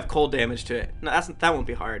 25 cold damage to it. No, that won't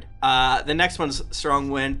be hard. The next one's strong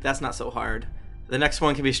wind. That's not so hard. The next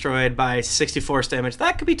one can be destroyed by 60 force damage.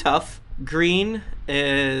 That could be tough. Green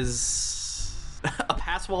is a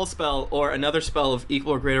pass wall spell or another spell of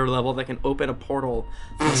equal or greater level that can open a portal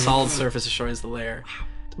from a solid surface destroys the layer.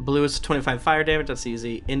 Blue is 25 fire damage. That's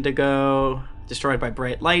easy. Indigo, destroyed by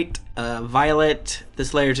bright light. Violet,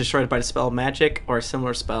 this layer is destroyed by the spell magic or a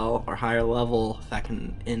similar spell or higher level that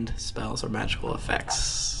can end spells or magical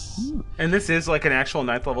effects. And this is like an actual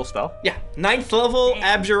 9th level spell? Yeah, 9th level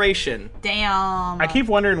abjuration. Damn. I keep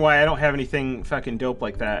wondering why I don't have anything fucking dope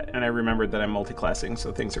like that, and I remembered that I'm multiclassing,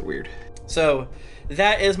 so things are weird. So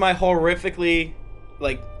that is my horrifically,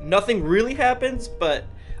 like, nothing really happens, but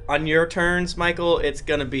on your turns, Michael, it's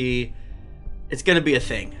gonna be a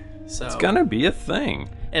thing. So it's gonna be a thing.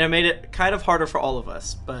 And it made it kind of harder for all of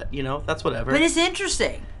us, but that's whatever. But it's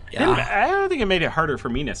interesting. Yeah. I don't think it made it harder for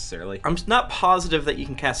me necessarily. I'm not positive that you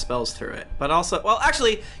can cast spells through it, but also, well,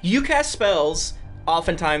 actually, you cast spells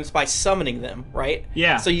oftentimes by summoning them, right?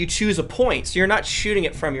 Yeah. So you choose a point, so you're not shooting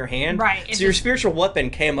it from your hand. Right. So your spiritual weapon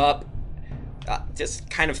came up. Just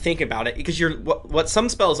kind of think about it, because what some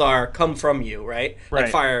spells come from you, right? Like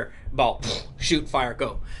fire, ball, shoot, fire,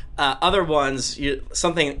 go. Other ones,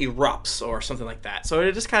 something erupts or something like that. So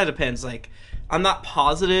it just kind of depends. Like, I'm not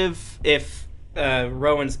positive if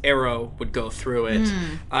Rowan's arrow would go through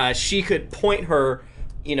it. She could point her,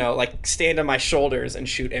 like stand on my shoulders and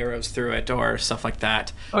shoot arrows through it or stuff like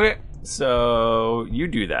that. Okay, so you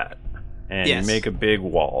do that and you make a big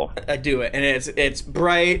wall. I do it, and it's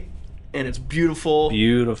bright. And it's beautiful.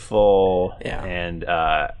 Beautiful. Yeah. And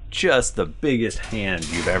just the biggest hand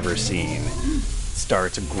you've ever seen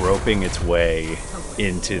starts groping its way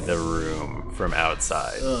into the room from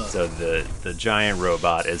outside. Ugh. So the giant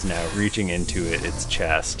robot is now reaching into its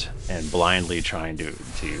chest and blindly trying to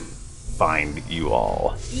find you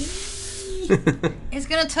all. It's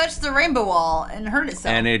gonna touch the rainbow wall and hurt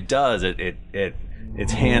itself. And it does. It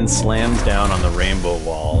its hand slams down on the rainbow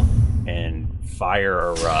wall, and fire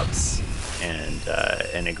erupts,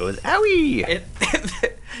 and it goes, owie!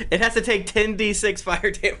 It has to take 10d6 fire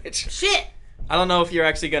damage. Shit! I don't know if you're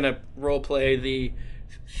actually going to roleplay the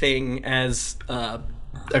thing as a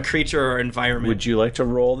creature or environment. Would you like to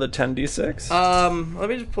roll the 10d6? Let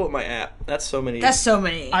me just pull up my app. That's so many.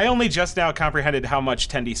 I only just now comprehended how much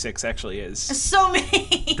 10d6 actually is. So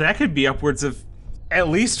many. That could be upwards of at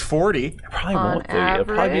least 40. It probably won't be. It'll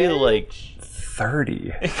probably be like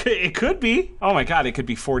 30. It could be. Oh my god, it could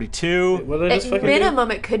be 42. What did I just fucking Minimum,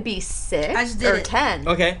 it could be 6 I just did or it. 10.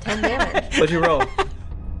 Okay. 10 damage. What'd you roll?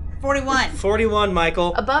 41. 41,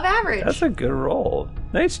 Michael. Above average. That's a good roll.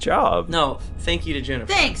 Nice job. No, thank you to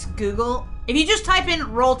Jennifer. Thanks, Google. If you just type in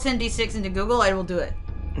roll 10d6 into Google, I will do it.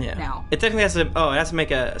 Yeah. Now. It technically has to. Oh, it has to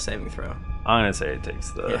make a saving throw. I'm gonna say it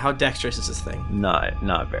takes the. Yeah, how dexterous is this thing?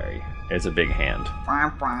 Not very. It's a big hand.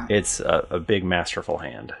 It's a big masterful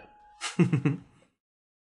hand.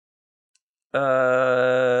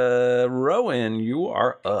 Rowan, you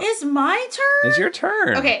are up. It's my turn? It's your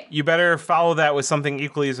turn. Okay. You better follow that with something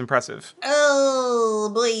equally as impressive.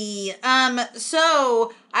 Oh boy.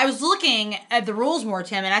 So I was looking at the rules more,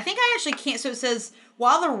 Tim, and I think I actually can't. So it says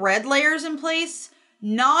while the red layer's in place,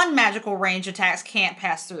 non-magical range attacks can't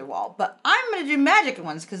pass through the wall. But I'm gonna do magic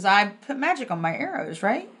ones because I put magic on my arrows,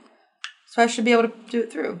 right? So I should be able to do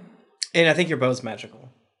it through. And I think your bow's magical.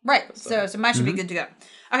 Right. So mine should be good to go.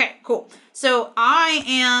 Okay, cool. So I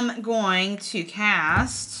am going to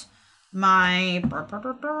cast my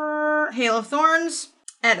Hail of Thorns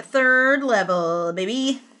at a 3rd level,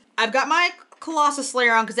 baby. I've got my Colossus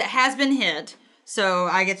Slayer on because it has been hit. So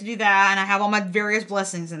I get to do that, and I have all my various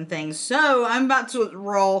blessings and things. So I'm about to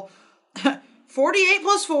roll 48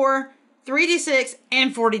 plus 4, 3d6,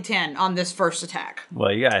 and 40-10 on this first attack.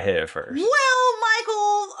 Well, you gotta hit it first. Well,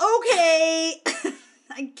 Michael, okay.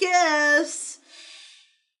 I guess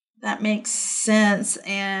that makes sense.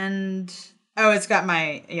 And it's got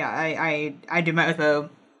my I do my bow,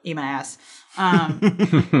 eat my ass. I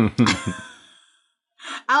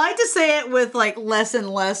like to say it with like less and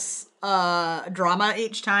less drama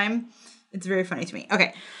each time. It's very funny to me. Okay,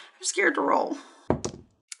 I'm scared to roll.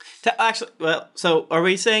 Actually, well, so are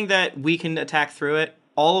we saying that we can attack through it?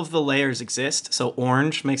 All of the layers exist, so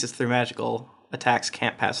orange makes it through magical attacks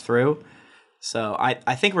can't pass through. So I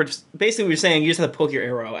think we're just basically we're saying you just have to poke your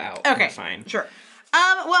arrow out. Okay, fine. Sure.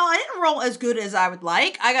 Well, I didn't roll as good as I would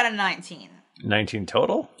like. I got a 19. 19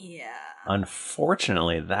 total? Yeah.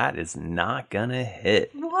 Unfortunately, that is not gonna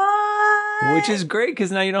hit. What? Which is great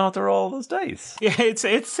because now you don't have to roll all those dice. Yeah, it's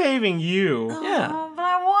saving you. Yeah. Oh, but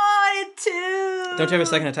I wanted to. Don't you have a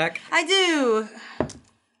second attack? I do.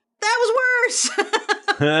 That was worse. No, what's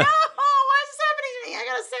happening to me? I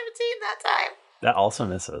got a 17 that time. That also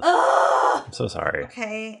misses. Ugh. I'm so sorry.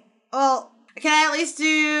 Okay. Well, can I at least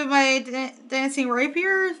do my dancing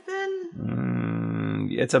rapier then?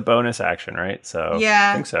 It's a bonus action, right? So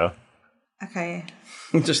Yeah. I think so. Okay.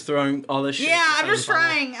 Just throwing all this shit. Yeah, I'm just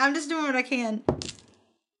trying. I'm just doing what I can.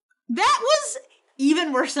 That was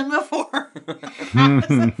even worse than before. That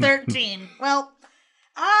was a 13. Well,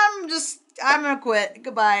 I'm gonna quit.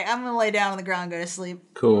 Goodbye. I'm gonna lay down on the ground and go to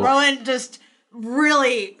sleep. Cool. Rowan just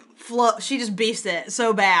really she just beefs it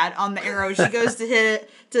so bad on the arrow. She goes to hit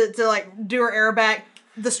it to like do her arrow back.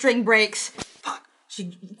 The string breaks. Fuck.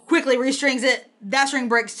 She quickly restrings it. That string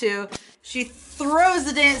breaks too. She throws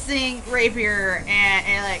the dancing rapier and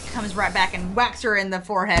it like comes right back and whacks her in the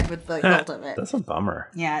forehead with the hilt of it. That's a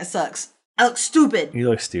bummer. Yeah, it sucks. I look stupid. You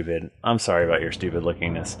look stupid. I'm sorry about your stupid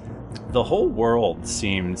lookingness. The whole world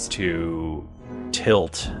seems to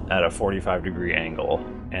tilt at a 45-degree angle,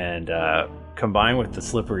 and combined with the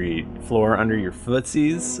slippery floor under your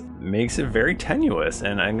footsies, makes it very tenuous,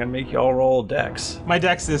 and I'm gonna make you all roll dex. My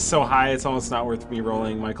dex is so high, it's almost not worth me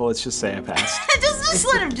rolling, Michael. Let's just say I passed. just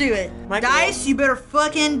let him do it. Dice, you better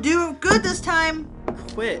fucking do good this time.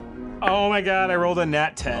 Quit. Oh my god, I rolled a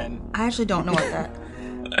nat 10. I actually don't know what that.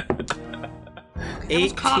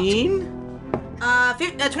 18?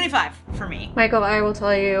 25 for me. Michael, I will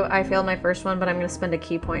tell you, I failed my first one, but I'm going to spend a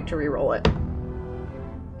key point to re-roll it.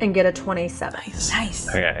 And get a 27. Nice.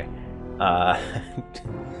 Okay.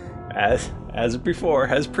 As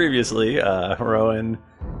previously, Rowan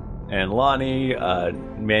and Lonnie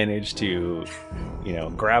managed to,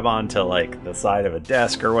 grab onto like the side of a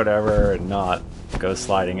desk or whatever and not go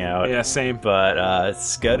sliding out. Yeah, same. But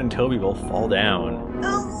Scud and Toby both fall down.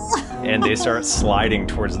 And they start sliding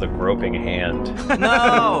towards the groping hand.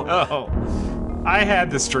 No! Oh. I had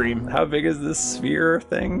this dream. How big is this sphere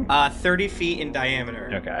thing? 30 feet in diameter.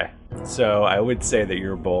 Okay. So I would say that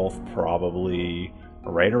you're both probably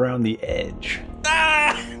right around the edge. Ah,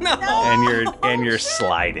 and you're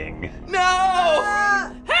sliding.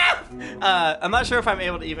 No! I'm not sure if I'm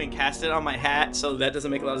able to even cast it on my hat, so that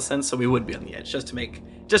doesn't make a lot of sense. So we would be on the edge, just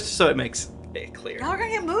so it makes it clear. Now we're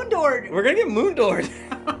gonna get moondoored. We're gonna get moondoored.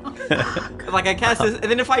 Like I cast this, and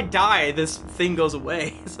then if I die, this thing goes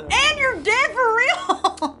away. So. And you're dead for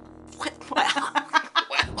real.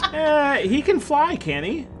 He can fly, can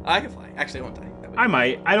he? I can fly. Actually, I won't die. I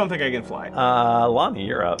might. I don't think I can fly. Lonnie,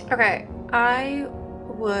 you're up. Okay, I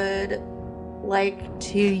would like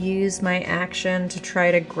to use my action to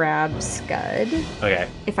try to grab Scud. Okay.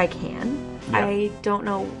 If I can. Yeah. I don't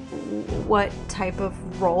know what type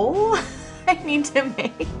of roll I need to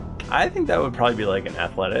make. I think that would probably be like an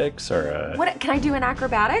athletics or a... What can I do in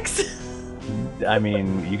acrobatics? I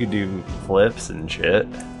mean, you could do flips and shit.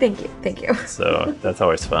 Thank you. So that's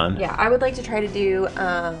always fun. Yeah, I would like to try to do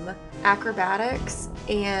acrobatics,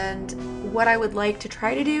 and what I would like to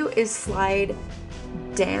try to do is slide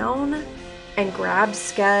down and grab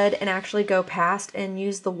Scud and actually go past and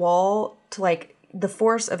use the wall to, like, the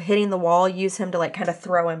force of hitting the wall, use him to, like, kind of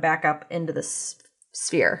throw him back up into the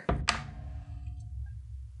sphere.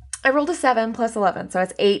 I rolled a 7 plus 11, so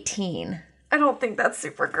it's 18. I don't think that's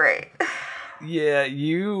super great. Yeah,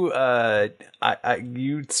 you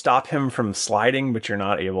you stop him from sliding, but you're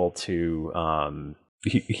not able to.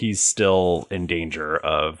 He's still in danger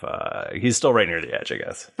of. He's still right near the edge, I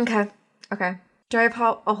guess. Okay. Do I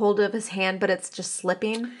have a hold of his hand, but it's just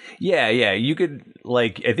slipping? Yeah. You could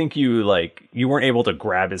I think you weren't able to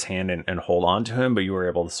grab his hand and hold on to him, but you were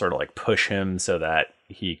able to sort of like push him so that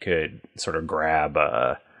he could sort of grab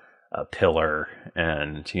a pillar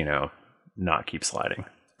and not keep sliding.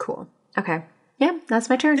 Cool. Okay. Yeah, that's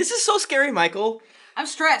my turn. This is so scary, Michael. I'm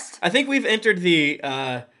stressed. I think we've entered the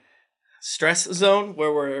stress zone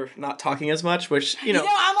where we're not talking as much, which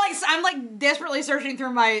I'm like desperately searching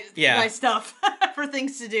through my stuff for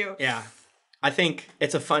things to do. Yeah. I think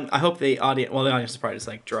it's a fun. I hope the audience is probably just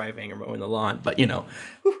like driving or mowing the lawn, but well,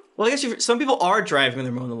 I guess some people are driving and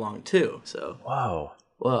they're mowing the lawn too. So whoa,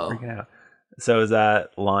 freaking out. So is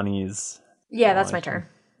that Lonnie's? Yeah, that's my turn.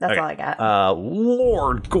 That's all I got.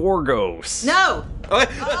 Lord Gorgos. No.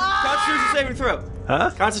 Okay. Constitution saving throw. Huh?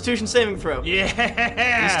 Constitution saving throw.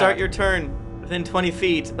 Yeah. You start your turn within 20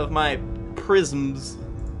 feet of my prisms.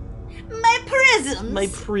 My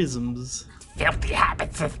prisms. Filthy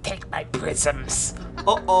habits of take my prisms.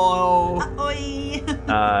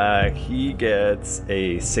 He gets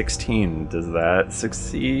a 16. Does that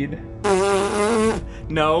succeed?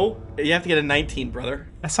 No. You have to get a 19, brother.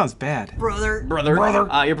 That sounds bad. Brother.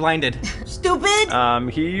 You're blinded.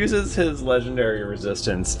 Stupid. He uses his legendary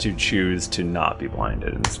resistance to choose to not be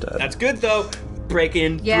blinded instead. That's good, though.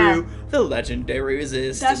 Breaking through the legendary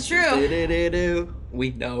resistance. That's true.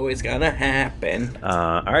 We know it's gonna happen.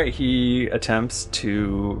 All right, he attempts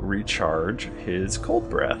to recharge his cold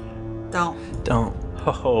breath. Don't.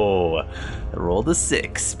 Oh, I rolled a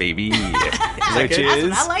 6, baby. Which That's is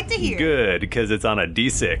what I like to hear. Good, because it's on a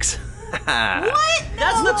D6. What? No.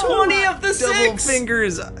 That's the 20 of the 6. Double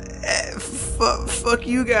fingers. Fuck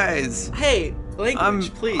you guys. Hey,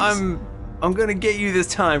 language, please. I'm gonna get you this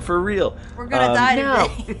time for real. We're gonna die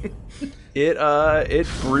today. It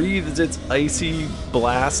breathes its icy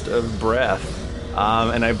blast of breath,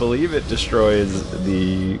 and I believe it destroys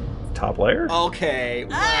the top layer. Okay.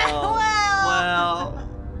 Well.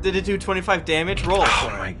 Did it do 25 damage? Roll.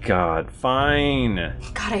 Oh my god! Fine.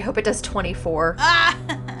 God, I hope it does 24.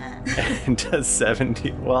 It does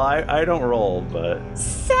 70. Well, I don't roll, but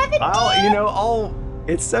 70.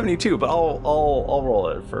 It's 72, but I'll roll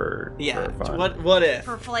it for fun. What if?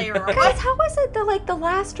 For flavor. How was it that the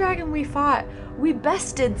last dragon we fought, we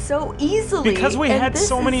bested so easily? Because we had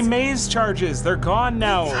so many maze charges. They're gone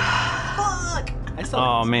now. Fuck.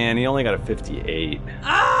 Oh man, he only got a 58.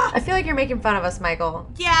 I feel like you're making fun of us, Michael.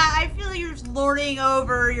 Yeah, I feel like you're just lording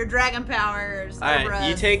over your dragon powers. Alright,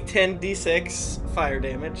 you take 10d6 fire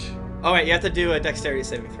damage. Oh wait, you have to do a dexterity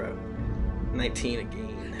saving throw. 19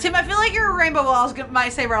 again. Tim, I feel like your rainbow walls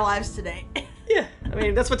might save our lives today. Yeah, I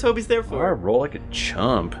mean, that's what Toby's there for. I roll like a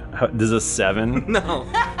chump. Does a 7? No.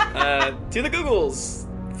 To the Googles.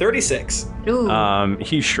 36. Ooh.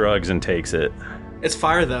 He shrugs and takes it. It's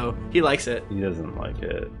fire, though. He likes it. He doesn't like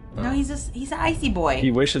it. No, he's an icy boy.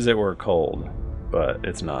 He wishes it were cold, but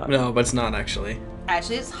it's not. No, but it's not, actually.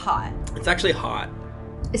 Actually, it's hot. It's actually hot.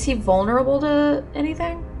 Is he vulnerable to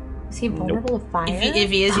anything? Is he vulnerable to fire?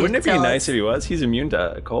 If he is, wouldn't it be nice if he was? He's immune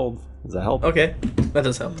to cold. Does that help? Okay, that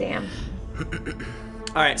does help. Damn.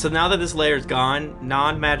 All right, so now that this layer is gone,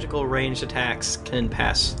 non-magical ranged attacks can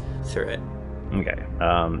pass through it. Okay.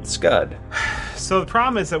 Scud. So the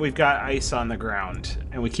problem is that we've got ice on the ground,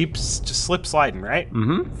 and we keep just slip sliding, right?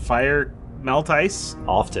 Mm-hmm. Fire, melt ice?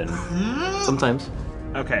 Often. Sometimes.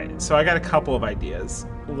 Okay, so I got a couple of ideas.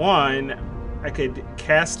 One, I could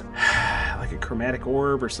cast like a chromatic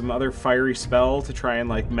orb or some other fiery spell to try and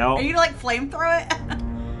like melt. Are you gonna like flamethrow it?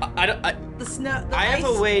 The snow. The I ice?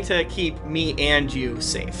 have a way to keep me and you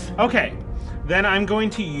safe. Okay, then I'm going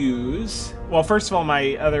to use. Well, first of all,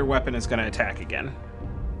 my other weapon is going to attack again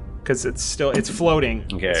because it's floating.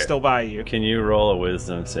 Okay. It's still by you. Can you roll a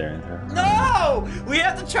wisdom saving throw? No! We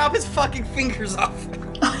have to chop his fucking fingers off.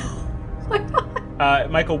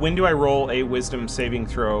 Michael, when do I roll a wisdom saving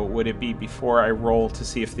throw? Would it be before I roll to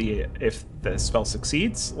see if the spell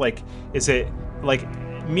succeeds? Like, is it like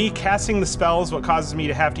me casting the spell is what causes me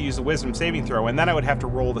to have to use a wisdom saving throw, and then I would have to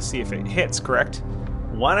roll to see if it hits, correct?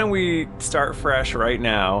 Why don't we start fresh right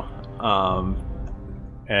now?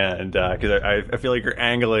 And because I feel like you're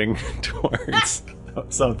angling towards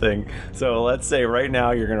something. So let's say right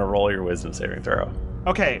now you're gonna roll your wisdom saving throw.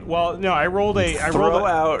 Okay, well, no, I rolled a... Throw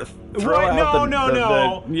out the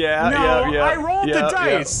I rolled the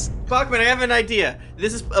dice. Bachman, I have an idea.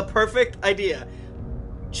 This is a perfect idea.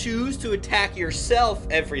 Choose to attack yourself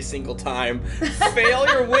every single time. Fail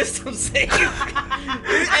your wisdom save.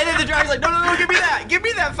 And then the dragon's like, no, give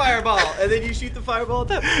me that fireball. And then you shoot the fireball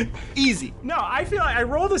at them. Easy. No, I feel like I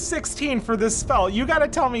rolled a 16 for this spell. You gotta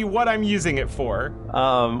tell me what I'm using it for.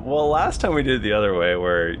 Well, last time we did it the other way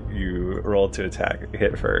where you rolled to attack,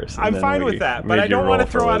 hit first. I'm fine with that, but I don't want to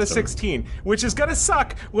throw out a 16, which is gonna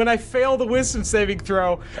suck when I fail the wisdom saving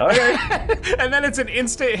throw. Okay. And then it's an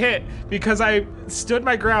instant hit because I stood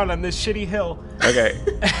my ground on this shitty hill. Okay.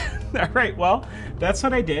 All right, well, that's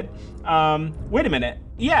what I did. Wait a minute.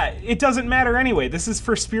 Yeah, it doesn't matter anyway. This is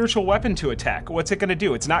for spiritual weapon to attack. What's it going to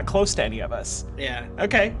do? It's not close to any of us. Yeah.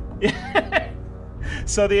 Okay.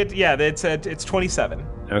 So it's 27.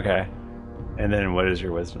 Okay. And then what is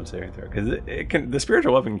your wisdom saving throw? Because the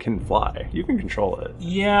spiritual weapon can fly. You can control it.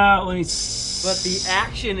 Yeah, let me. But the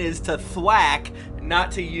action is to thwack,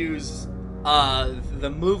 not to use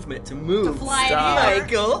the movement to move. To fly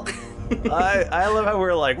Michael. I love how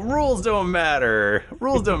we're like, rules don't matter.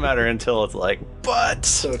 Rules don't matter until it's like, but.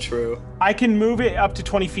 So true. I can move it up to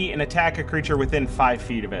 20 feet and attack a creature within 5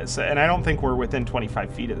 feet of it. So, and I don't think we're within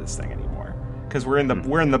 25 feet of this thing anymore. Because we're in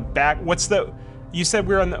the back. You said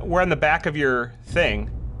we're on the back of your thing,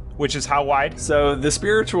 which is how wide? So the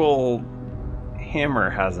spiritual hammer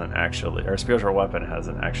hasn't actually, or spiritual weapon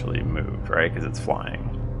hasn't actually moved, right? Because it's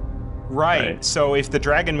flying. Right. So if the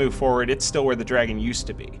dragon moved forward, it's still where the dragon used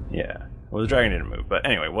to be. Yeah. Well, the dragon didn't move, but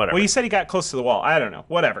anyway, whatever. Well, you said he got close to the wall. I don't know.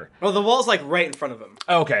 Whatever. Well, the wall's like right in front of him.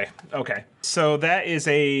 Okay. So that is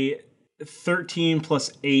a 13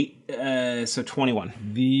 plus 8, so 21.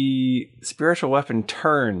 The spiritual weapon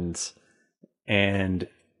turns and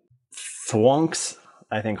thwunks,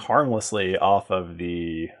 I think, harmlessly off of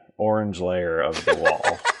the orange layer of the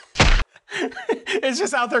wall. It's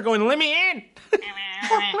just out there going, let me in.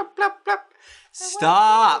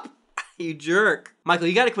 Stop, you jerk. Michael,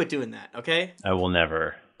 you gotta quit doing that, okay? I will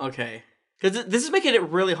never. Okay. Because this is making it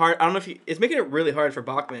really hard. I don't know if it's making it really hard for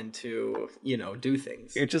Bachman to, do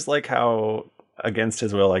things. It's just like how, against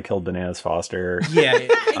his will, I killed Bananas Foster. Yeah.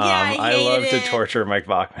 I love to torture Mike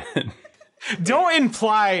Bachman. Don't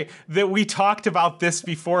imply that we talked about this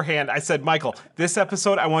beforehand. I said, Michael, this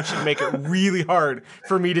episode, I want you to make it really hard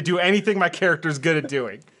for me to do anything my character's good at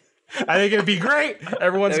doing. I think it'd be great.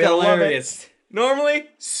 Everyone's gonna love it. Normally,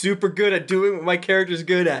 super good at doing what my character's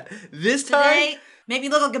good at. This time, Today, make me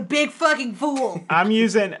look like a big fucking fool. I'm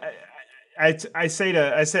using. I say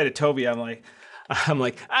to Toby, I'm like,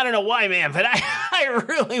 I don't know why, man, but I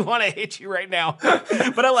really want to hit you right now.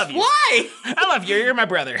 But I love you. Why? I love you. You're my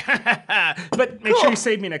brother. But make sure you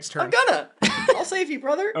save me next turn. I'm gonna. I'll save you,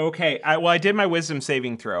 brother. Okay. I did my wisdom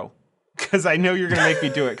saving throw because I know you're gonna make me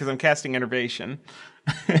do it because I'm casting Innervation.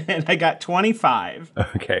 And I got 25.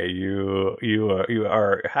 Okay, you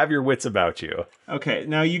have your wits about you. Okay,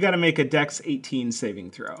 now you got to make a Dex 18 saving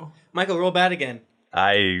throw. Michael, roll bad again.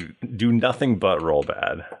 I do nothing but roll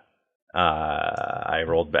bad. I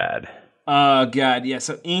rolled bad. Oh god, yeah.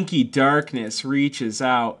 So inky darkness reaches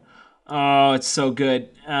out. Oh, it's so good.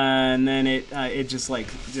 And then it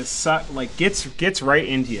gets right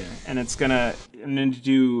into you, and it's gonna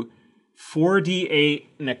do 4d8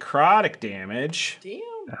 necrotic damage. Damn.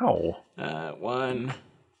 Ow. 1,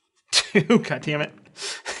 2, god damn it.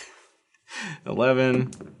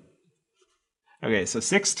 11. Okay, so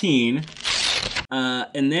 16.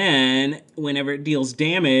 And then, whenever it deals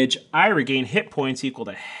damage, I regain hit points equal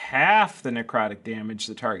to half the necrotic damage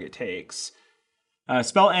the target takes.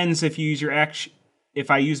 Spell ends if you use your action. if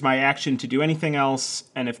I use my action to do anything else,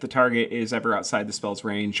 and if the target is ever outside the spell's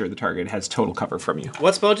range or the target has total cover from you.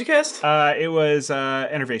 What spell did you cast? It was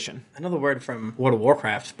Enervation. Another word from World of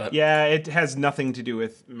Warcraft, but yeah, it has nothing to do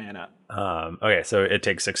with mana. Okay, so it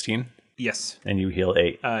takes 16? Yes. And you heal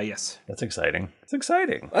 8? Yes. That's exciting. It's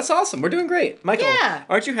exciting. That's awesome. We're doing great. Michael,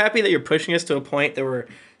 aren't you happy that you're pushing us to a point that we're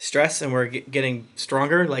stressed and we're getting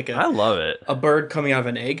stronger? Like I love it. A bird coming out of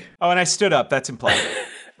an egg. Oh, and I stood up. That's implied.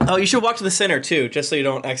 Oh, you should walk to the center, too, just so you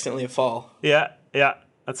don't accidentally fall. Yeah,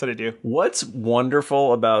 that's what I do. What's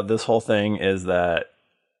wonderful about this whole thing is that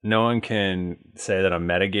no one can say that I'm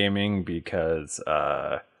metagaming because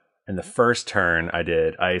in the first turn I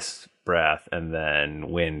did Ice Breath and then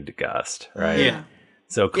Wind Gust, right? Yeah.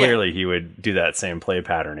 So clearly he would do that same play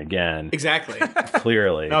pattern again. Exactly.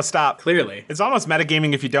 Clearly. No, stop. Clearly. It's almost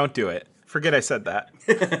metagaming if you don't do it. Forget I said that.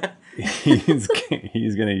 He's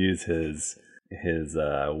going to use his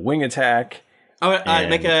wing attack.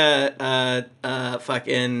 Make a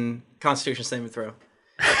fucking Constitution saving throw.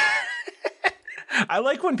 I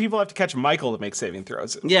like when people have to catch Michael to make saving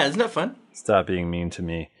throws. Yeah, isn't that fun? Stop being mean to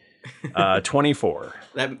me. 24.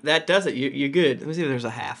 That does it. You're good. Let me see if there's a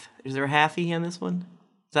half. Is there a halfie in this one?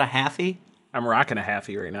 Is that a halfie? I'm rocking a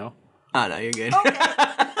halfie right now. Oh, no, you're good. Okay.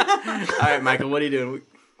 All right, Michael, what are you doing?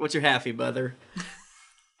 What's your halfie, brother?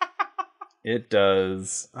 It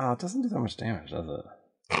does... Oh, it doesn't do that much damage, does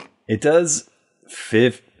it? It does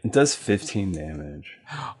 15 damage.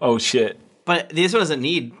 Oh, shit. But this one doesn't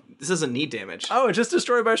need... This doesn't need damage. Oh, it's just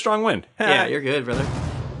destroyed by a strong wind. Yeah, you're good, brother.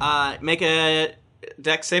 Make a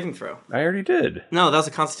Dex saving throw. I already did. No, that was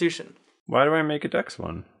a Constitution. Why do I make a Dex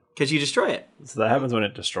one? Because you destroy it. So that happens when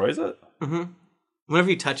it destroys it? Mm-hmm. Whenever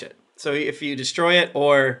you touch it. So if you destroy it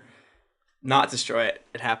or not destroy it,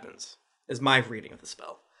 it happens. Is my reading of the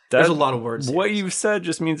spell. There's a lot of words. What you've said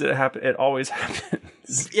just means it always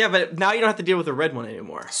happens. Yeah, but now you don't have to deal with the red one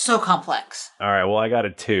anymore. So complex. All right, well, I got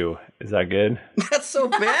a 2. Is that good? That's so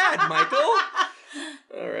bad, Michael.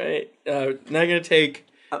 All right. Now you're going to take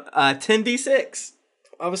 10d6.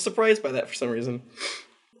 I was surprised by that for some reason.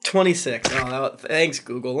 26. Oh, thanks,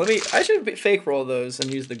 Google. I should fake roll those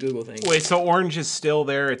and use the Google thing. Wait, so orange is still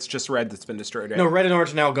there? It's just red that's been destroyed, right? No, red and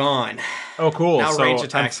orange are now gone. Oh, cool. Now so range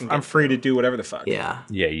attacks. I'm free to do whatever the fuck. Yeah.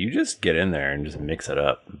 Yeah, you just get in there and just mix it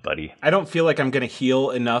up, buddy. I don't feel like I'm going to heal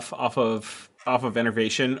enough off of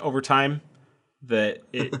Enervation over time that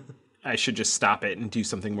I should just stop it and do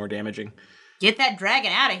something more damaging. Get that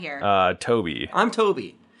dragon out of here. Toby. I'm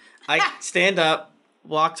Toby. I stand up,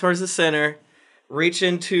 walk towards the center, reach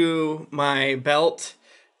into my belt,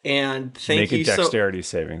 and Make a dexterity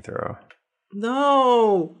saving throw.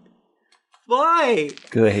 No. Why?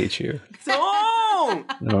 Because I hate you. Don't.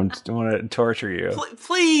 I just want to torture you.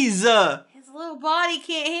 Please. His little body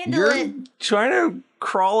can't handle You're it. trying to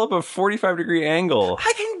crawl up a 45-degree angle.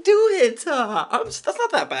 I can do it. That's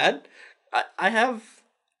not that bad. I have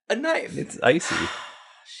a knife. It's icy.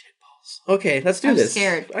 Shit balls. Okay, let's do I'm this.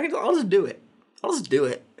 scared. I'll just do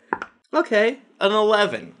it. Okay, an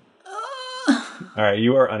 11. All right,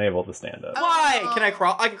 you are unable to stand up. Why? Can I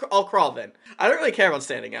crawl? I'll crawl then. I don't really care about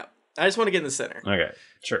standing up. I just want to get in the center. Okay,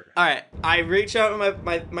 sure. All right, I reach out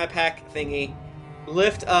my pack thingy,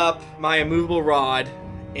 lift up my immovable rod,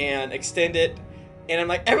 and extend it. And I'm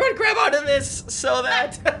like, everyone grab onto this so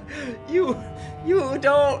that you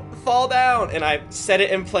don't fall down. And I set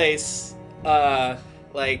it in place, 2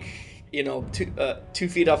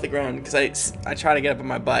 feet off the ground because I try to get up on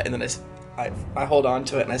my butt and then I hold on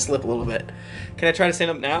to it and I slip a little bit. Can I try to stand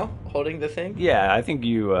up now, holding the thing? Yeah, I think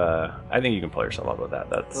you can pull yourself up with that.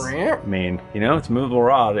 That's it's a movable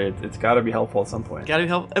rod. It's got to be helpful at some point. Gotta be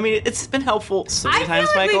helpful. I mean, it's been helpful so many times,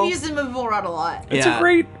 I feel like Michael. we've used the movable rod a lot. It's a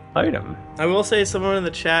great item. I will say someone in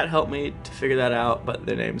the chat helped me to figure that out, but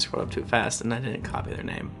their name scrolled up too fast and I didn't copy their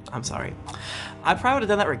name. I'm sorry. I probably would have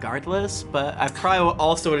done that regardless, but I probably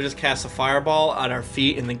also would have just cast a fireball at our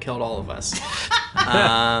feet and then killed all of us.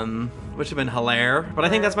 Which would have been hilarious. But I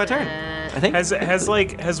think that's my turn. I think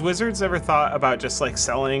has Wizards ever thought about just like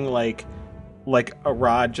selling like a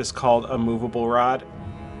rod just called a movable rod?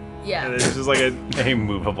 Yeah. And it's just like a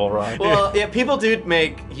movable rod. Well, yeah, people do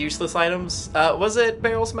make useless items. Was it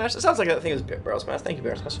Barrel Smash? It sounds like I think it was Barrel Smash. Thank you,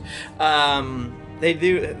 Barrel Smash. They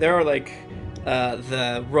do. There are like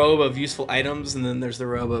the robe of useful items, and then there's the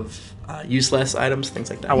robe of useless items, things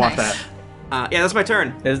like that. I want that. Yeah, that's my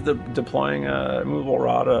turn. Is the deploying a movable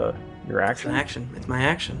rod your action? It's an action. It's my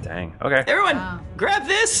action. Dang. Okay. Everyone, grab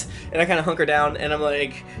this! And I kind of hunker down, and I'm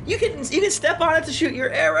like, you can step on it to shoot your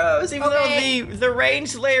arrows, even though the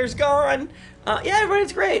range layer's gone. Yeah,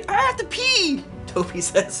 everybody's great. I have to pee, Toby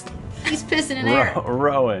says. He's pissing in air.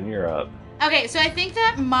 Rowan, you're up. Okay, so I think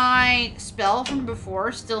that my spell from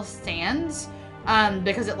before still stands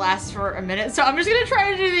because it lasts for a minute. So I'm just going to try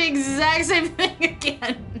to do the exact same thing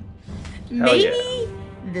again. Maybe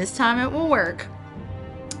this time it will work.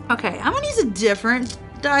 Okay, I'm going to use a different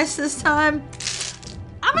dice this time.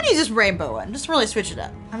 I'm going to use this rainbow one. Just really switch it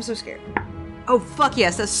up. I'm so scared. Oh, fuck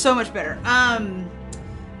yes. That's so much better.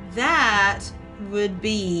 That would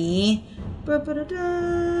be... why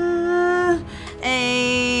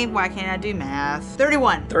can't I do math?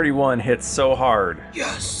 31. 31 hits so hard.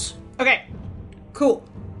 Yes. Okay. Cool.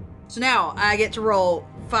 So now I get to roll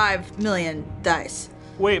 5 million dice.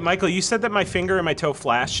 Wait, Michael, you said that my finger and my toe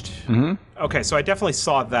flashed? Mm-hmm. Okay, so I definitely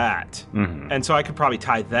saw that. Mm-hmm. And so I could probably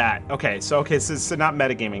tie that. Okay, so so not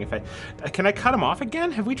metagaming. Can I cut them off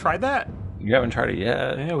again? Have we tried that? You haven't tried it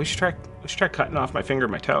yet. Yeah, we should try cutting off my finger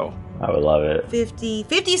and my toe. I would love it.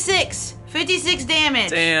 56 damage.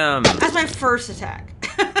 Damn. That's my first attack.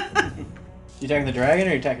 You attacking the dragon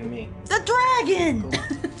or you attacking me? The dragon!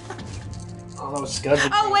 Oh, that was Scud's.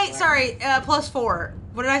 Oh, wait, sorry. +4.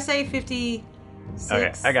 What did I say? 56?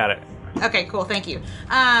 Okay, I got it. Okay, cool. Thank you.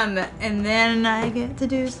 And then I get to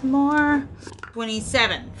do some more.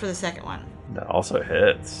 27 for the second one. That also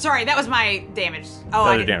hits. Sorry, that was my damage. Oh,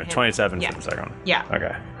 That I was didn't damage. hit. 27 Yeah. for the second one. Yeah.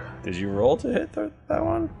 Okay. Did you roll to hit that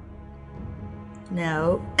one?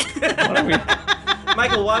 No.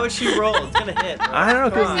 Michael, why would she roll? It's gonna hit. Bro. I don't know,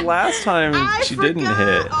 because last time she didn't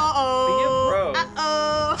hit. Uh-oh.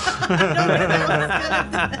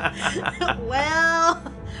 Well,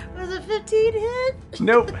 was it 15 hit?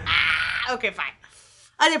 Nope. Okay, fine.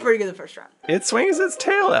 I did pretty good the first round. It swings its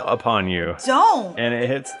tail upon you. Don't. And it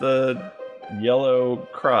hits the yellow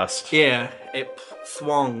crust. Yeah, it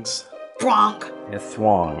thwongs. Bronk. It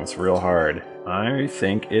thwongs real hard. I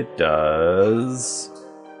think it does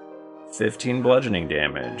 15 bludgeoning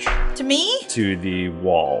damage To me? to the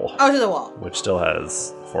wall, Oh, to the wall. which still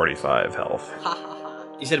has 45 health.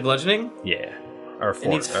 You said bludgeoning? Yeah. Or It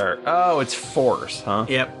needs- force. Oh, it's force, huh?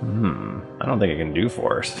 Yep. I don't think it can do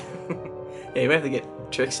force. Yeah, we have to get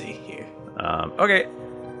Trixie here. Okay.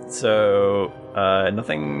 So,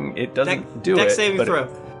 nothing. It doesn't do dex it. saving but throw.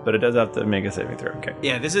 But it does have to make a saving throw. Okay.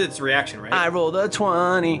 Yeah, this is its reaction, right? I rolled a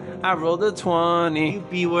 20. I rolled a 20. You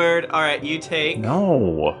B word. All right, you take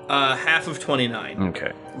No. half of 29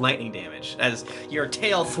 Okay. lightning damage as your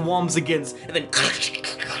tail thwomps against, and then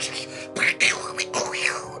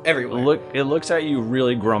everywhere. It looks at you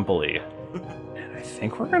really grumpily. And I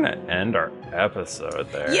think we're gonna end our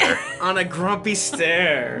episode there. Yeah. On a grumpy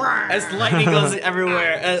stare as lightning goes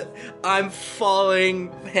everywhere. I'm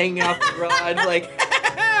falling, hanging off the rod, like.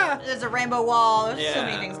 There's a rainbow wall. There's so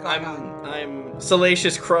many things going on. I'm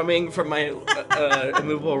salacious crumbing from my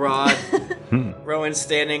immovable rod. Rowan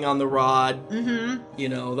standing on the rod. Mm-hmm. You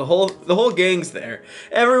know, the whole gang's there.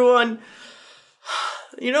 Everyone.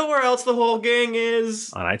 You know where else the whole gang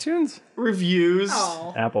is? On iTunes? Reviews.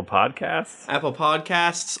 Apple Podcasts? Apple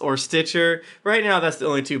Podcasts or Stitcher. Right now, that's the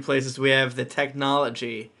only two places we have the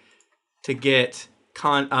technology to get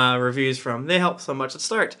reviews from. They help so much. Let's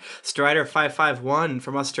start. Strider551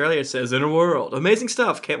 from Australia says, "In a world. Amazing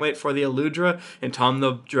stuff. Can't wait for the Eludra and Tom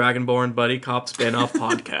the Dragonborn Buddy Cop spin-off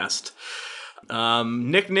podcast.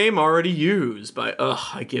 Nickname already used by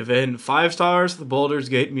I give in 5 stars. The Baldur's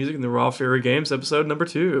Gate music in the Raw Fury Games episode number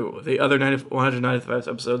 2. The other 195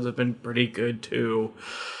 episodes have been pretty good too.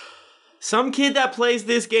 Some kid that plays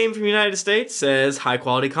this game from the United States says high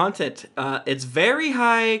quality content. It's very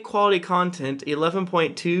high quality content.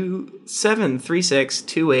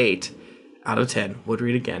 11.273628 out of 10. Would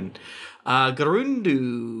read again.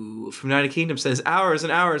 Garundu from United Kingdom says hours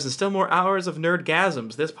and hours and still more hours of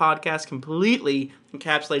nerdgasms. This podcast completely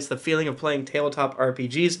encapsulates the feeling of playing tabletop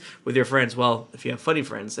RPGs with your friends. Well, if you have funny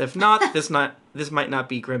friends. If not, this might not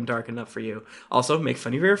be grimdark enough for you. Also, make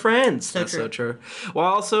fun of your friends. That's so true.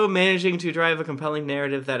 While also managing to drive a compelling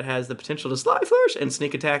narrative that has the potential to sly flourish and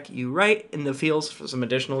sneak attack you right in the feels for some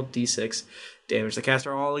additional D6 damage. The cast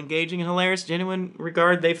are all engaging and hilarious. Genuine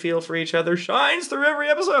regard they feel for each other shines through every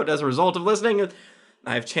episode. As a result of listening,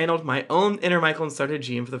 I've channeled my own inner Michael and started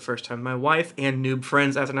GM for the first time. My wife and noob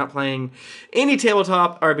friends after not playing any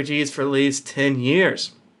tabletop RPGs for at least 10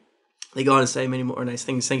 years. They go on to say many more nice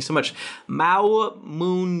things. Thanks so much. Mao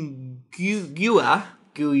Moon Guaya.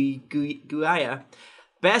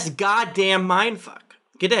 Best goddamn mindfuck.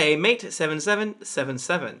 G'day, mate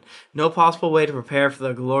 7777. No possible way to prepare for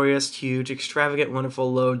the glorious, huge, extravagant,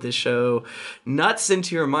 wonderful load this show nuts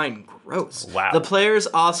into your mind. Gross. Wow. The player's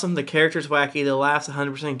awesome, the character's wacky, the laughs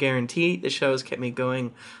 100% guaranteed. The show's kept me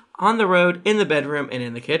going on the road, in the bedroom, and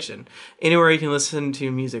in the kitchen. Anywhere you can listen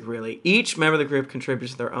to music, really. Each member of the group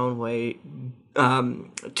contributes in their own way.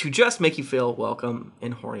 to just make you feel welcome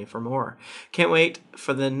and horny for more. Can't wait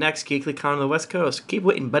for the next GeeklyCon on the West Coast. Keep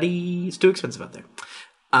waiting, buddy. It's too expensive out there.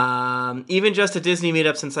 Even just a Disney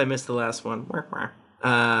meetup since I missed the last one.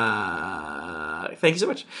 Thank you so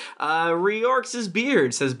much. Reorks'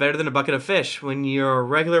 Beard says, better than a bucket of fish. When your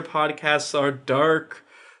regular podcasts are dark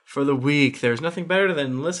for the week, there's nothing better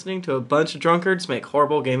than listening to a bunch of drunkards make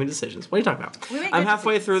horrible gaming decisions. What are you talking about? I'm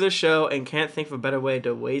halfway through this show and can't think of a better way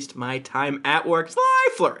to waste my time at work. Fly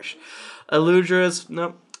flourish. Eludra's,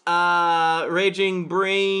 no. Raging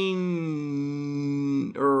Brain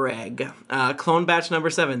Reg. Clone Batch number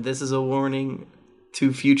 7. This is a warning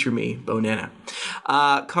to future me, Bonana.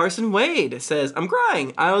 Carson Wade says, I'm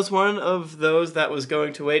crying. I was one of those that was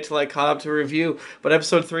going to wait till I caught up to review, but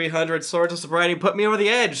episode 300, Swords of Sobriety, put me over the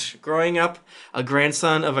edge. Growing up a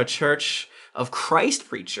grandson of a Church of Christ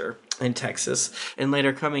preacher in Texas, and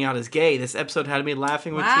later coming out as gay, this episode had me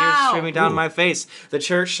laughing with tears streaming down my face. The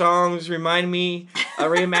church songs remind me,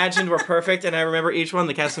 reimagined, were perfect, and I remember each one.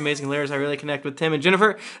 The cast of amazing lyrics. I really connect with Tim and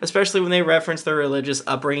Jennifer, especially when they reference their religious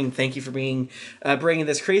upbringing. Thank you for being bringing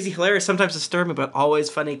this crazy, hilarious, sometimes disturbing, but always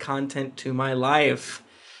funny content to my life.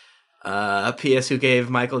 P.S. Who gave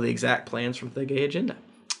Michael the exact plans from the Gay Agenda?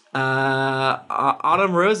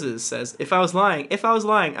 Autumn Roses says, if I was lying,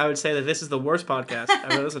 I would say that this is the worst podcast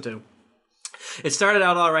I've ever listened to. It started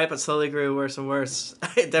out all right, but slowly grew worse and worse.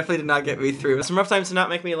 It definitely did not get me through. Some rough times did not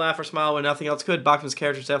make me laugh or smile when nothing else could. Bachman's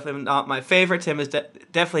character is definitely not my favorite. Tim has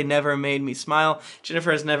definitely never made me smile.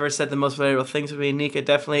 Jennifer has never said the most relatable things with me. Nika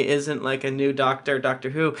definitely isn't like a new Doctor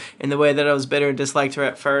Who, in the way that I was bitter and disliked her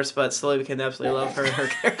at first, but slowly became to absolutely love her and her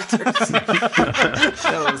characters.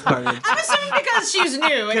 That was hard. I'm assuming because she's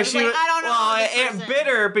new. And she was, I don't know. Well, and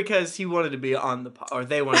bitter because he wanted to be on the or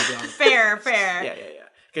they wanted to be on the Fair. Yeah.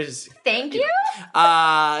 Thank you.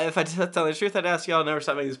 If I tell the truth, I'd ask y'all to never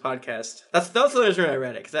stop making this podcast. That's the reason I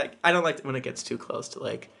read it, because I don't like it when it gets too close to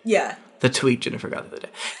the tweet Jennifer got the other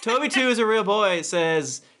day. Toby2 is a real boy,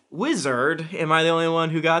 says, Wizard, am I the only one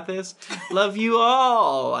who got this? Love you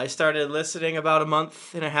all. I started listening about a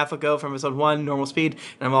month and a half ago from episode 1, normal speed,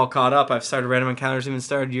 and I'm all caught up. I've started Random Encounters, even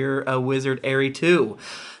started You're a Wizard Airy 2.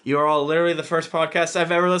 You are all literally the first podcast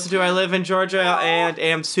I've ever listened to. I live in Georgia and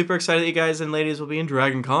am super excited that you guys and ladies will be in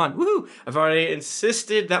Dragon Con. Woohoo! I've already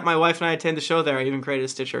insisted that my wife and I attend the show there. I even created a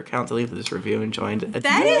Stitcher account to leave this review and joined.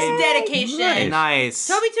 That is dedication. Nice.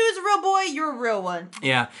 Toby2 is a real boy. You're a real one.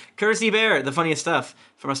 Yeah. Courtesy Bear, the funniest stuff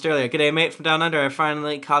from Australia. G'day, mate, from down under. I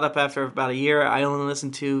finally caught up after about a year. I only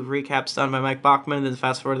listened to recaps done by Mike Bachman, then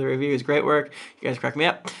fast forward the reviews. Great work. You guys crack me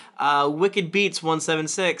up. Wicked Beats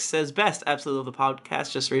 176 says, best, absolutely love the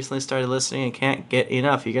podcast. Just recently started listening and can't get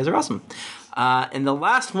enough. You guys are awesome. And the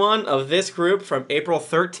last one of this group from April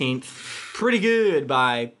 13th, Pretty Good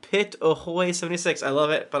by Pit Ahoy 76. I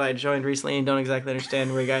love it, but I joined recently and don't exactly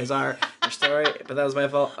understand where you guys are. Your story, but that was my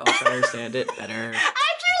fault. I'll try to understand it better.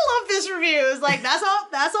 I love this review. It's like, that's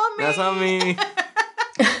on me. That's on me.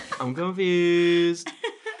 I'm confused.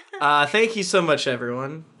 Thank you so much,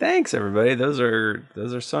 everyone. Thanks, everybody. Those are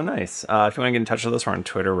so nice. If you want to get in touch with us, we're on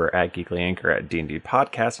Twitter. We're at Geekly Anchor, at D&D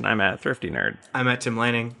Podcast, and I'm at Thrifty Nerd. I'm at Tim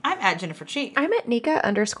Lanning. I'm at Jennifer Cheek. I'm at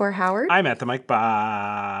Nika_Howard. I'm at the Mike Bach.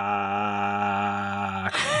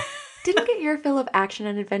 Didn't get your fill of action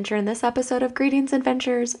and adventure in this episode of Greetings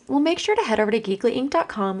Adventures? Well, make sure to head over to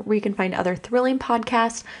geeklyinc.com where you can find other thrilling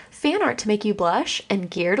podcasts, fan art to make you blush, and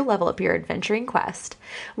gear to level up your adventuring quest.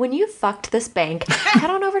 When you've fucked this bank, head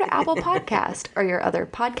on over to Apple Podcast or your other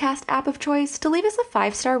podcast app of choice to leave us a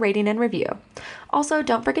 5-star rating and review. Also,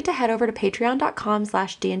 don't forget to head over to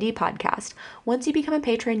patreon.com/D&D podcast. Once you become a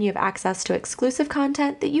patron, you have access to exclusive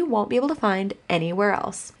content that you won't be able to find anywhere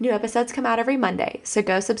else. New episodes come out every Monday, so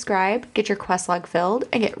go subscribe, get your quest log filled,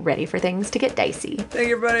 and get ready for things to get dicey. Thank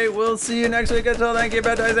you, everybody. We'll see you next week. Until then, keep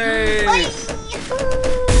it dicey.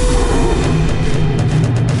 Bye.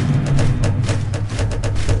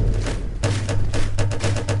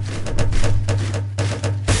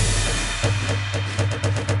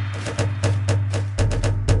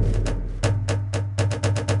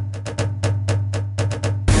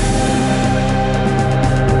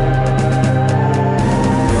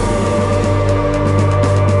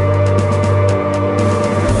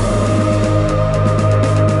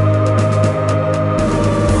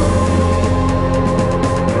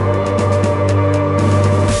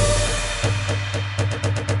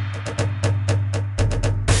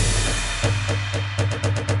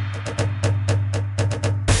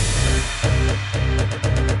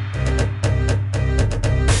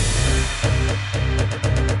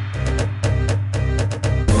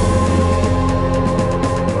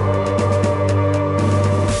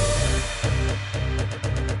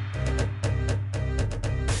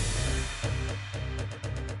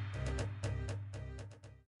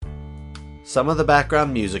 Some of the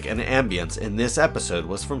background music and ambience in this episode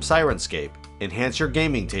was from Syrinscape. Enhance your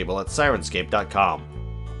gaming table at Syrinscape.com.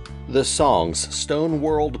 The songs Stone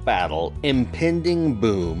World Battle, Impending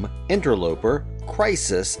Boom, Interloper,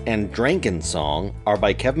 Crisis, and Dranken Song are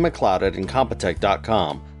by Kevin MacLeod at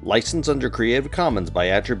Incompetech.com. Licensed under Creative Commons by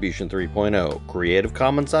Attribution 3.0.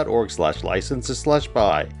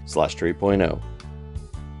 CreativeCommons.org/licenses/by/3.0.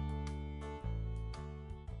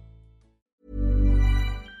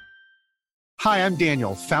 Hi, I'm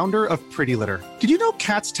Daniel, founder of Pretty Litter. Did you know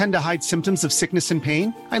cats tend to hide symptoms of sickness and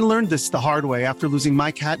pain? I learned this the hard way after losing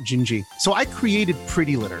my cat, Gingy. So I created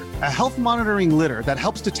Pretty Litter, a health monitoring litter that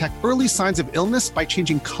helps detect early signs of illness by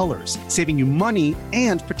changing colors, saving you money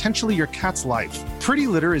and potentially your cat's life. Pretty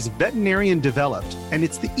Litter is veterinarian developed, and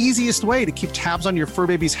it's the easiest way to keep tabs on your fur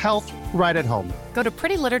baby's health right at home. Go to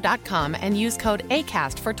prettylitter.com and use code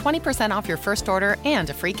ACAST for 20% off your first order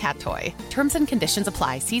and a free cat toy. Terms and conditions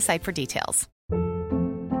apply. See site for details.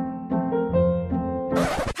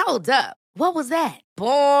 Hold up. What was that?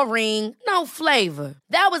 Boring. No flavor.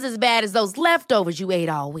 That was as bad as those leftovers you ate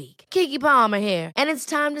all week. Keke Palmer here, and it's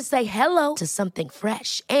time to say hello to something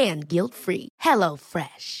fresh and guilt-free. Hello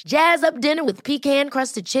Fresh. Jazz up dinner with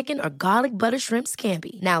pecan-crusted chicken or garlic butter shrimp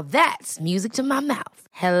scampi. Now that's music to my mouth.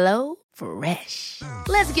 Hello Fresh.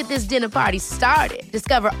 Let's get this dinner party started.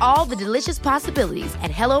 Discover all the delicious possibilities at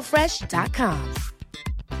HelloFresh.com.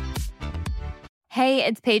 Hey,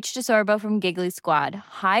 it's Paige DeSorbo from Giggly Squad.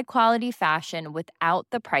 High quality fashion without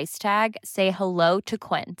the price tag. Say hello to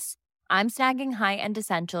Quince. I'm snagging high-end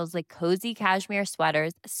essentials like cozy cashmere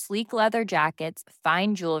sweaters, sleek leather jackets,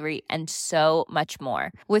 fine jewelry, and so much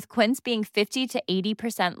more. With Quince being 50 to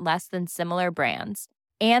 80% less than similar brands.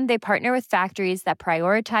 And they partner with factories that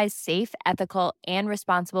prioritize safe, ethical, and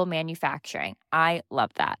responsible manufacturing. I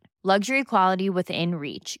love that. Luxury quality within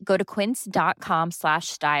reach. Go to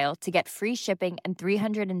quince.com/style to get free shipping and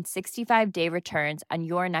 365-day returns on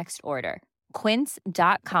your next order.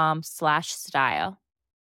 Quince.com/style.